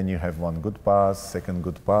 And then you have one good pass, second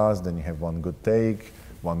good pass, then you have one good take,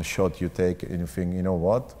 one shot you take, and you think, you know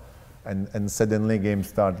what? And suddenly game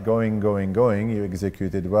starts going, you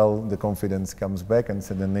execute it well, the confidence comes back, and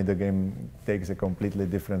suddenly the game takes a completely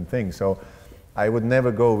different thing. So I would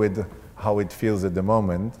never go with how it feels at the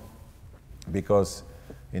moment, because,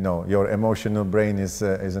 you know, your emotional brain is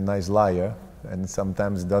a nice liar, and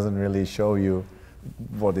sometimes it doesn't really show you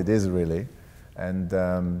what it is really. And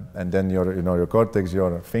then your cortex,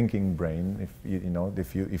 your thinking brain,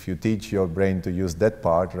 if you teach your brain to use that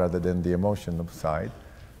part rather than the emotional side,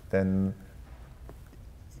 then,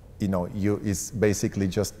 you know, it's basically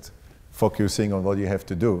just focusing on what you have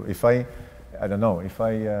to do.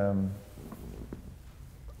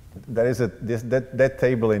 There is that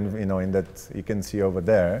table in that you can see over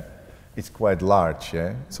there. It's quite large,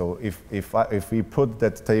 yeah. So if we put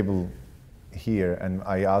that table here and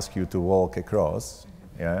I ask you to walk across,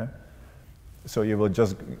 yeah, so you will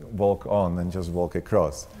just walk on and just walk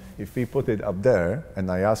across. If we put it up there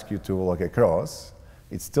and I ask you to walk across,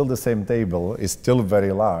 it's still the same table, it's still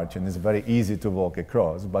very large, and it's very easy to walk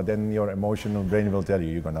across, but then your emotional brain will tell you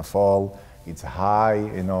you're gonna fall, it's high,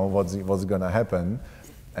 you know, what's gonna happen.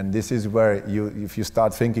 And this is where if you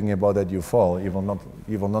start thinking about that you fall, you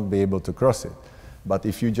will not be able to cross it. But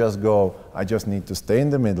if you just go, I just need to stay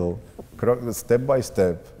in the middle, step by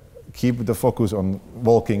step, keep the focus on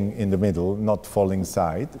walking in the middle, not falling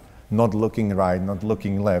side, not looking right, not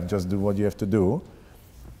looking left, just do what you have to do,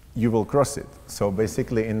 you will cross it. So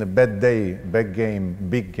basically in a bad day, bad game,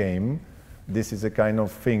 big game, this is a kind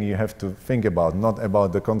of thing you have to think about, not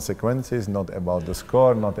about the consequences, not about the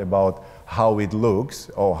score, not about how it looks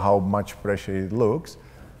or how much pressure it looks.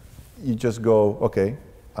 You just go, okay,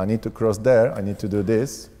 I need to cross there, I need to do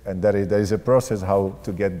this, and there is a process how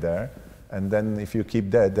to get there. And then if you keep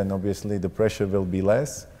that, then obviously the pressure will be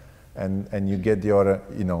less, and you get your,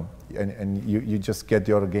 and you just get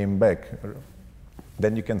your game back.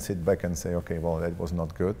 Then you can sit back and say, okay, well, that was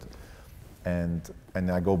not good. And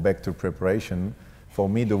I go back to preparation. For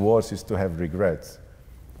me, the worst is to have regrets.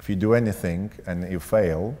 If you do anything and you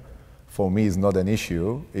fail, for me, it's not an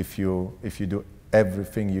issue. If you do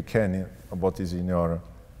everything you can, what is in your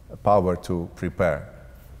power to prepare,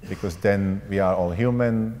 because then we are all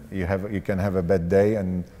human. You can have a bad day,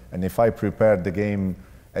 and if I prepared the game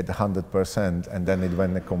at 100% and then it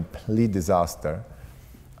went a complete disaster,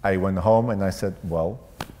 I went home and I said, well,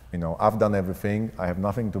 I've done everything. I have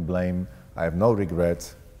nothing to blame. I have no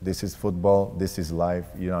regrets. This is football. This is life.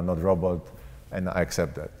 You are not a robot, and I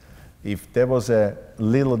accept that. If there was a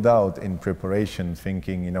little doubt in preparation,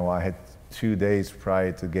 thinking, I had 2 days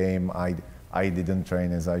prior to game, I didn't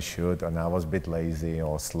train as I should, and I was a bit lazy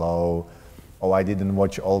or slow, or I didn't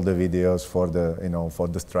watch all the videos for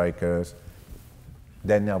the strikers,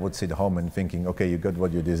 then I would sit home and thinking, okay, you got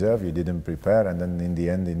what you deserve. You didn't prepare, and then in the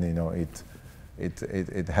end,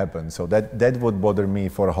 it happened. So that would bother me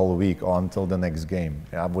for a whole week or until the next game.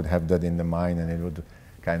 I would have that in the mind, and it would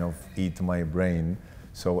kind of eat my brain.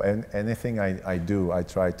 So anything I do, I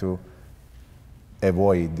try to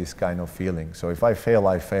avoid this kind of feeling. So if I fail,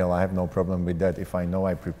 I fail. I have no problem with that if I know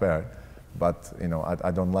I prepared. But I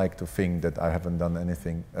don't like to think that I haven't done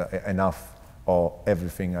anything enough or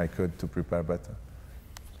everything I could to prepare better.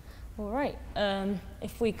 All right.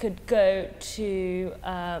 If we could go to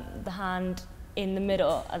the hand in the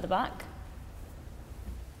middle at the back.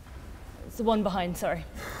 It's the one behind, sorry.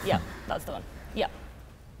 Yeah, that's the one. Yeah.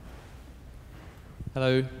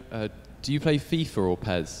 Hello. Do you play FIFA or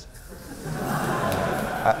PES?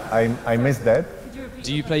 I missed that.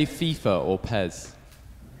 Do you play FIFA or PES?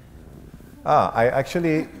 I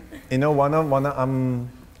actually,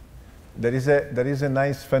 there is a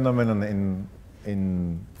nice phenomenon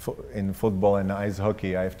in football and ice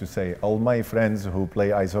hockey. I have to say, all my friends who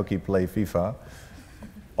play ice hockey play FIFA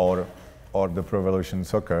or the Pro Evolution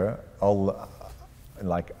Soccer.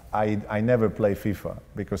 I never play FIFA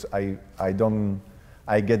because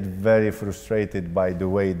I get very frustrated by the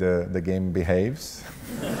way the game behaves.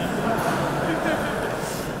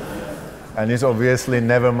 And it's obviously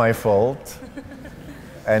never my fault.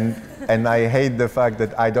 And I hate the fact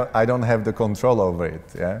that I don't have the control over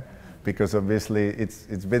it, yeah? Because obviously it's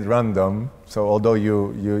a bit random. So although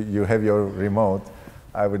you have your remote,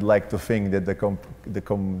 I would like to think that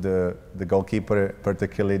the goalkeeper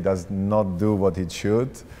particularly does not do what he should.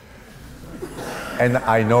 And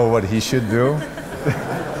I know what he should do.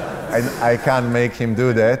 And I can't make him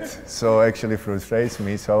do that, so actually frustrates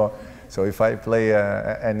me. So if I play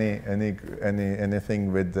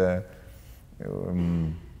anything with,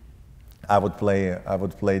 I would play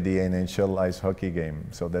the NHL ice hockey game.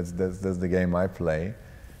 So that's the game I play,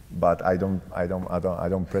 but I don't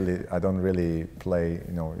really play.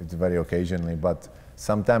 It's very occasionally. But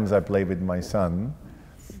sometimes I play with my son,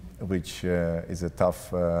 which is a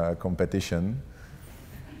tough competition.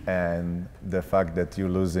 And the fact that you're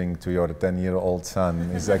losing to your 10-year-old son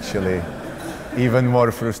is actually even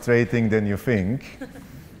more frustrating than you think.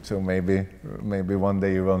 So maybe one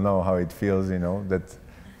day you will know how it feels, that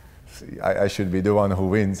I should be the one who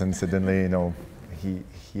wins, and suddenly,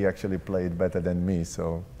 he actually played better than me.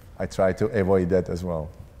 So I try to avoid that as well,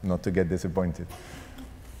 not to get disappointed.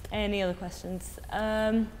 Any other questions?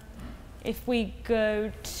 If we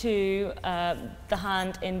go to the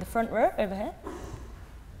hand in the front row over here.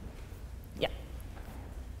 Yeah.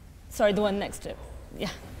 Sorry, the one next to it. Yeah.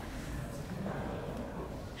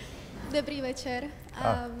 Dobrý večer.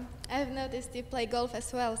 I've noticed you play golf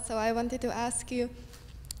as well, so I wanted to ask you,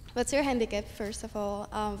 what's your handicap, first of all?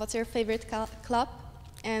 What's your favorite club?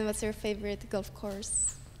 And what's your favorite golf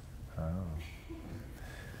course?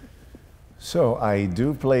 So I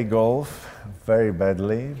do play golf very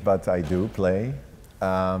badly, but I do play.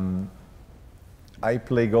 I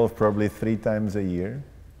play golf probably 3 times a year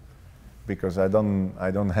because I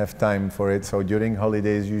don't have time for it. So during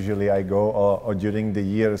holidays usually I go, or during the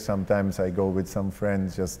year sometimes I go with some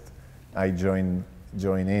friends. Just I join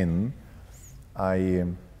in.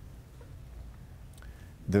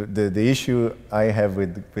 The issue I have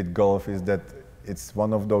with golf is that it's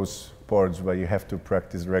one of those sports where you have to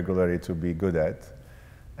practice regularly to be good at,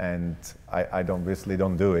 and I obviously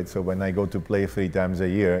don't do it. So when I go to play 3 times a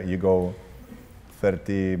year, you go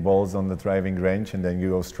 30 balls on the driving range and then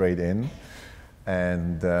you go straight in,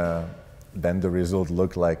 and then the result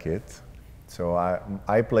looked like it. So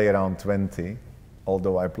I play around 20,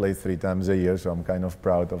 although I play 3 times a year, so I'm kind of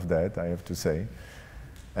proud of that, I have to say.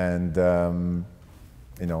 And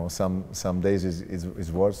you know, some days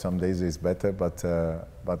is worse, some days is better, but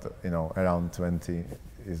you know, around 20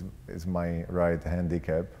 is my right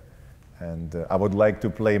handicap. And I would like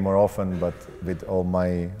to play more often, but with all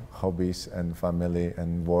my hobbies and family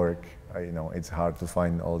and work, you know, it's hard to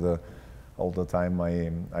find all the time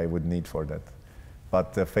I would need for that.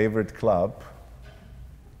 But the favorite club,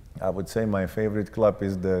 I would say my favorite club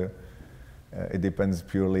is it depends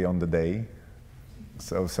purely on the day.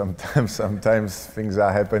 So sometimes things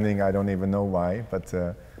are happening, I don't even know why, but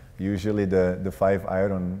usually the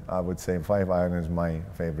 5-iron, I would say 5-iron is my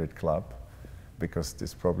favorite club, because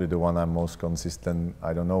it's probably the one I'm most consistent.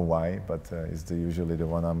 I don't know why, but it's usually the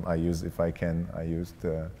one I use if I can. I use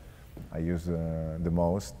the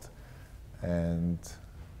most. And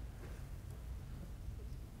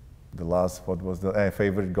the last, what was the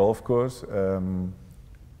favorite golf course?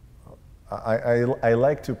 I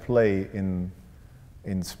like to play in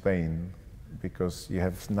Spain because you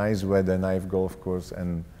have nice weather, nice golf course,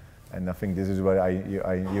 and I think this is where you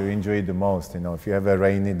enjoy it the most. You know, if you have a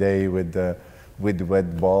rainy day with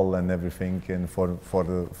wet ball and everything, and for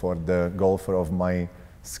the golfer of my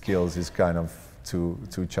skills is kind of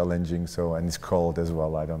too challenging. So, and it's cold as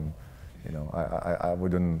well. I don't, you know, I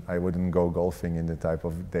wouldn't go golfing in the type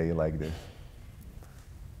of day like this.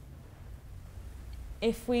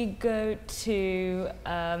 If we go to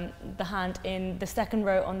the hand in the second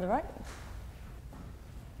row on the right.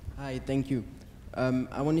 Hi, thank you.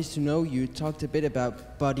 I wanted to know, you talked a bit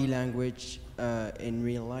about body language in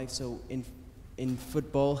real life. So in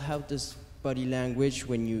football, how does body language,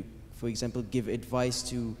 when you, for example, give advice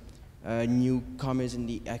to newcomers in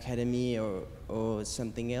the academy or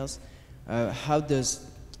something else, how does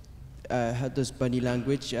body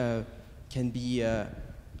language can be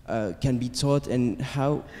taught, and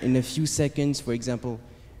how in a few seconds, for example,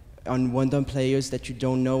 on one-down players that you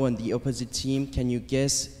don't know on the opposite team, can you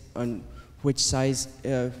guess on which side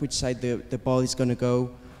the ball is going to go,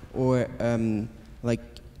 or like,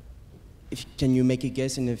 can you make a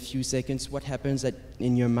guess in a few seconds? What happens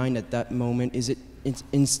in your mind at that moment? Is it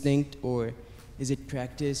instinct, or is it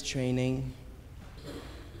practice, training?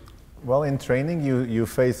 Well, in training, you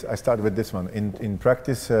face. I start with this one. In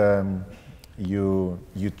practice, you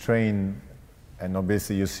train, and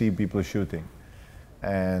obviously you see people shooting,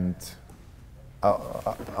 and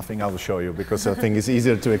I think I will show you because I think it's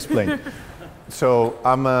easier to explain. So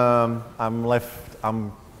I'm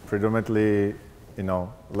predominantly, you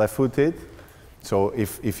know, left-footed. So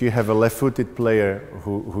if you have a left-footed player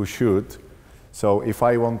who shoot, so if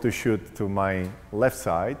I want to shoot to my left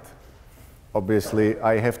side, obviously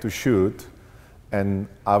I have to shoot, and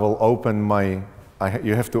I will open my.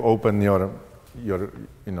 You have to open your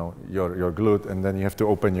glute, and then you have to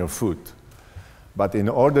open your foot. But in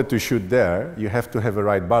order to shoot there, you have to have a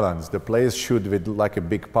right balance. The players shoot with like a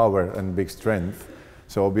big power and big strength.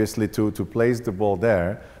 So obviously to place the ball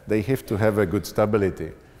there, they have to have a good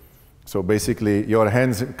stability. So basically your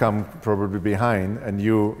hands come probably behind, and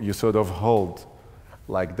you sort of hold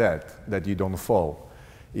like that you don't fall.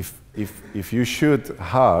 If you shoot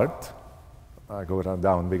hard, I go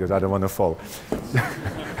down because I don't want to fall.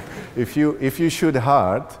 If you shoot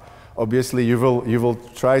hard, obviously you will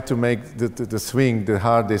try to make the swing the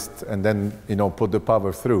hardest, and then, you know, put the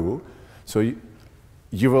power through. So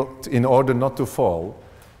you will, in order not to fall,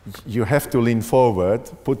 you have to lean forward,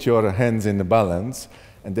 put your hands in the balance,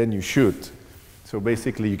 and then you shoot. So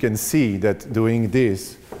basically you can see that doing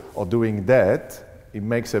this or doing that, it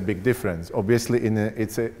makes a big difference. Obviously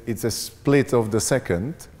it's a split of the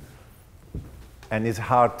second, and it's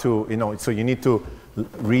hard to, you know, so you need to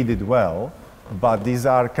read it well, but these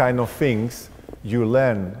are kind of things you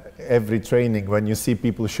learn every training. When you see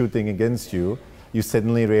people shooting against you, you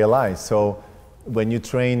suddenly realize. So when you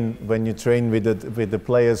train with the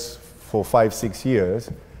players for 5-6 years,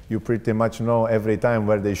 you pretty much know every time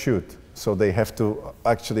where they shoot. So they have to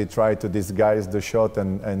actually try to disguise the shot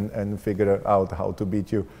and figure out how to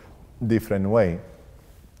beat you different way.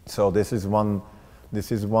 So this is one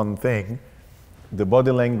thing. The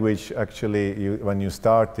body language, actually, when you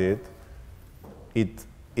start it, I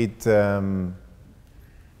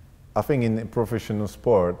think in professional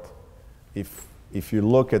sport, if you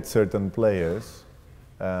look at certain players,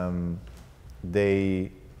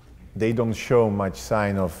 they don't show much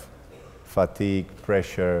sign of fatigue,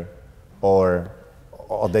 pressure, or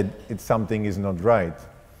that something is not right,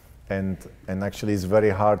 and actually it's very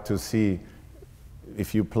hard to see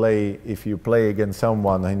if you play against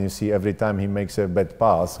someone and you see every time he makes a bad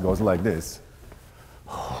pass goes like this,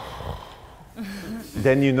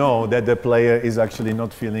 then you know that the player is actually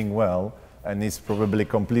not feeling well and is probably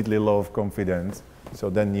completely low of confidence. So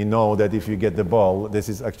then you know that if you get the ball, this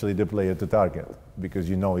is actually the player to target, because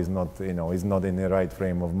you know he's not, he's not in the right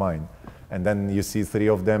frame of mind. And then you see 3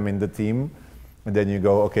 of them in the team, and then you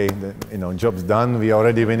go, okay, job's done. We are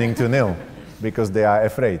already winning 2-0, because they are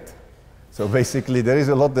afraid. So basically, there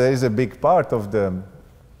is a big part of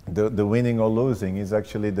the winning or losing is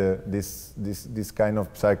actually this kind of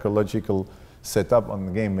psychological setup on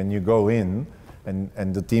the game. When you go in, and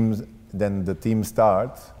the team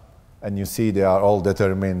starts, and you see they are all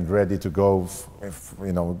determined, ready to go,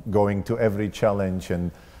 going to every challenge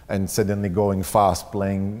and suddenly going fast,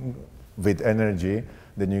 playing with energy,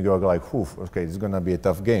 then you go like, okay, it's going to be a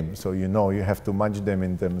tough game. So you have to match them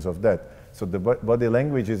in terms of that. So the body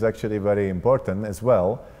language is actually very important as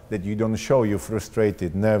well, that you don't show you're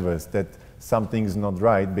frustrated, nervous, that something's not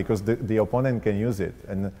right, because the opponent can use it.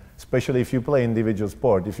 And especially if you play individual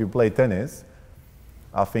sport, if you play tennis,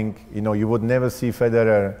 I think, you would never see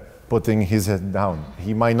Federer putting his head down.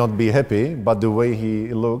 He might not be happy, but the way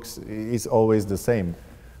he looks is always the same.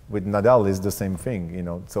 With Nadal, it's the same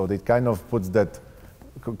thing, So it kind of puts that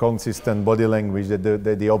consistent body language that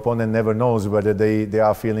the opponent never knows whether they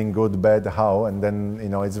are feeling good, bad, how, and then,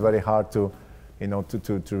 it's very hard to,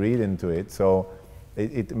 to read into it. So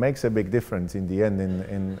it makes a big difference in the end.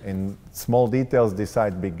 In small details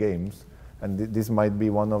decide big games, and this might be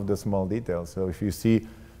one of the small details. So if you see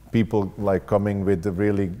people like coming with a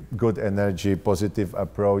really good energy, positive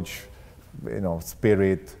approach,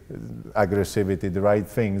 spirit, aggressivity, the right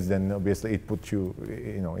things, then obviously it puts you,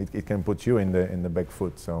 it can put you in the back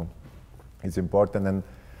foot. So it's important,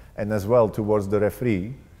 and as well towards the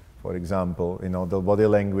referee, for example, the body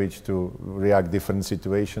language to react different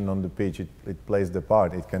situation on the pitch, it plays the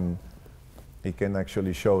part. It can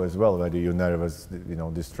actually show as well whether you're nervous,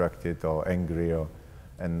 distracted or angry, or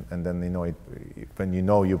and then when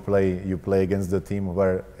you play against the team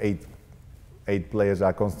where eight players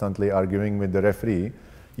are constantly arguing with the referee,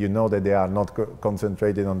 you know that they are not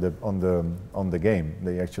concentrated on the game.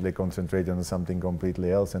 They actually concentrate on something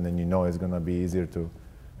completely else, and then it's going to be easier to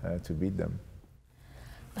beat them.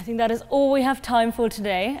 I think that is all we have time for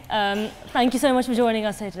today. Thank you so much for joining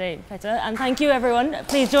us here today, Petr, and thank you everyone.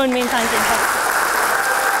 Please join me in thanking Petr.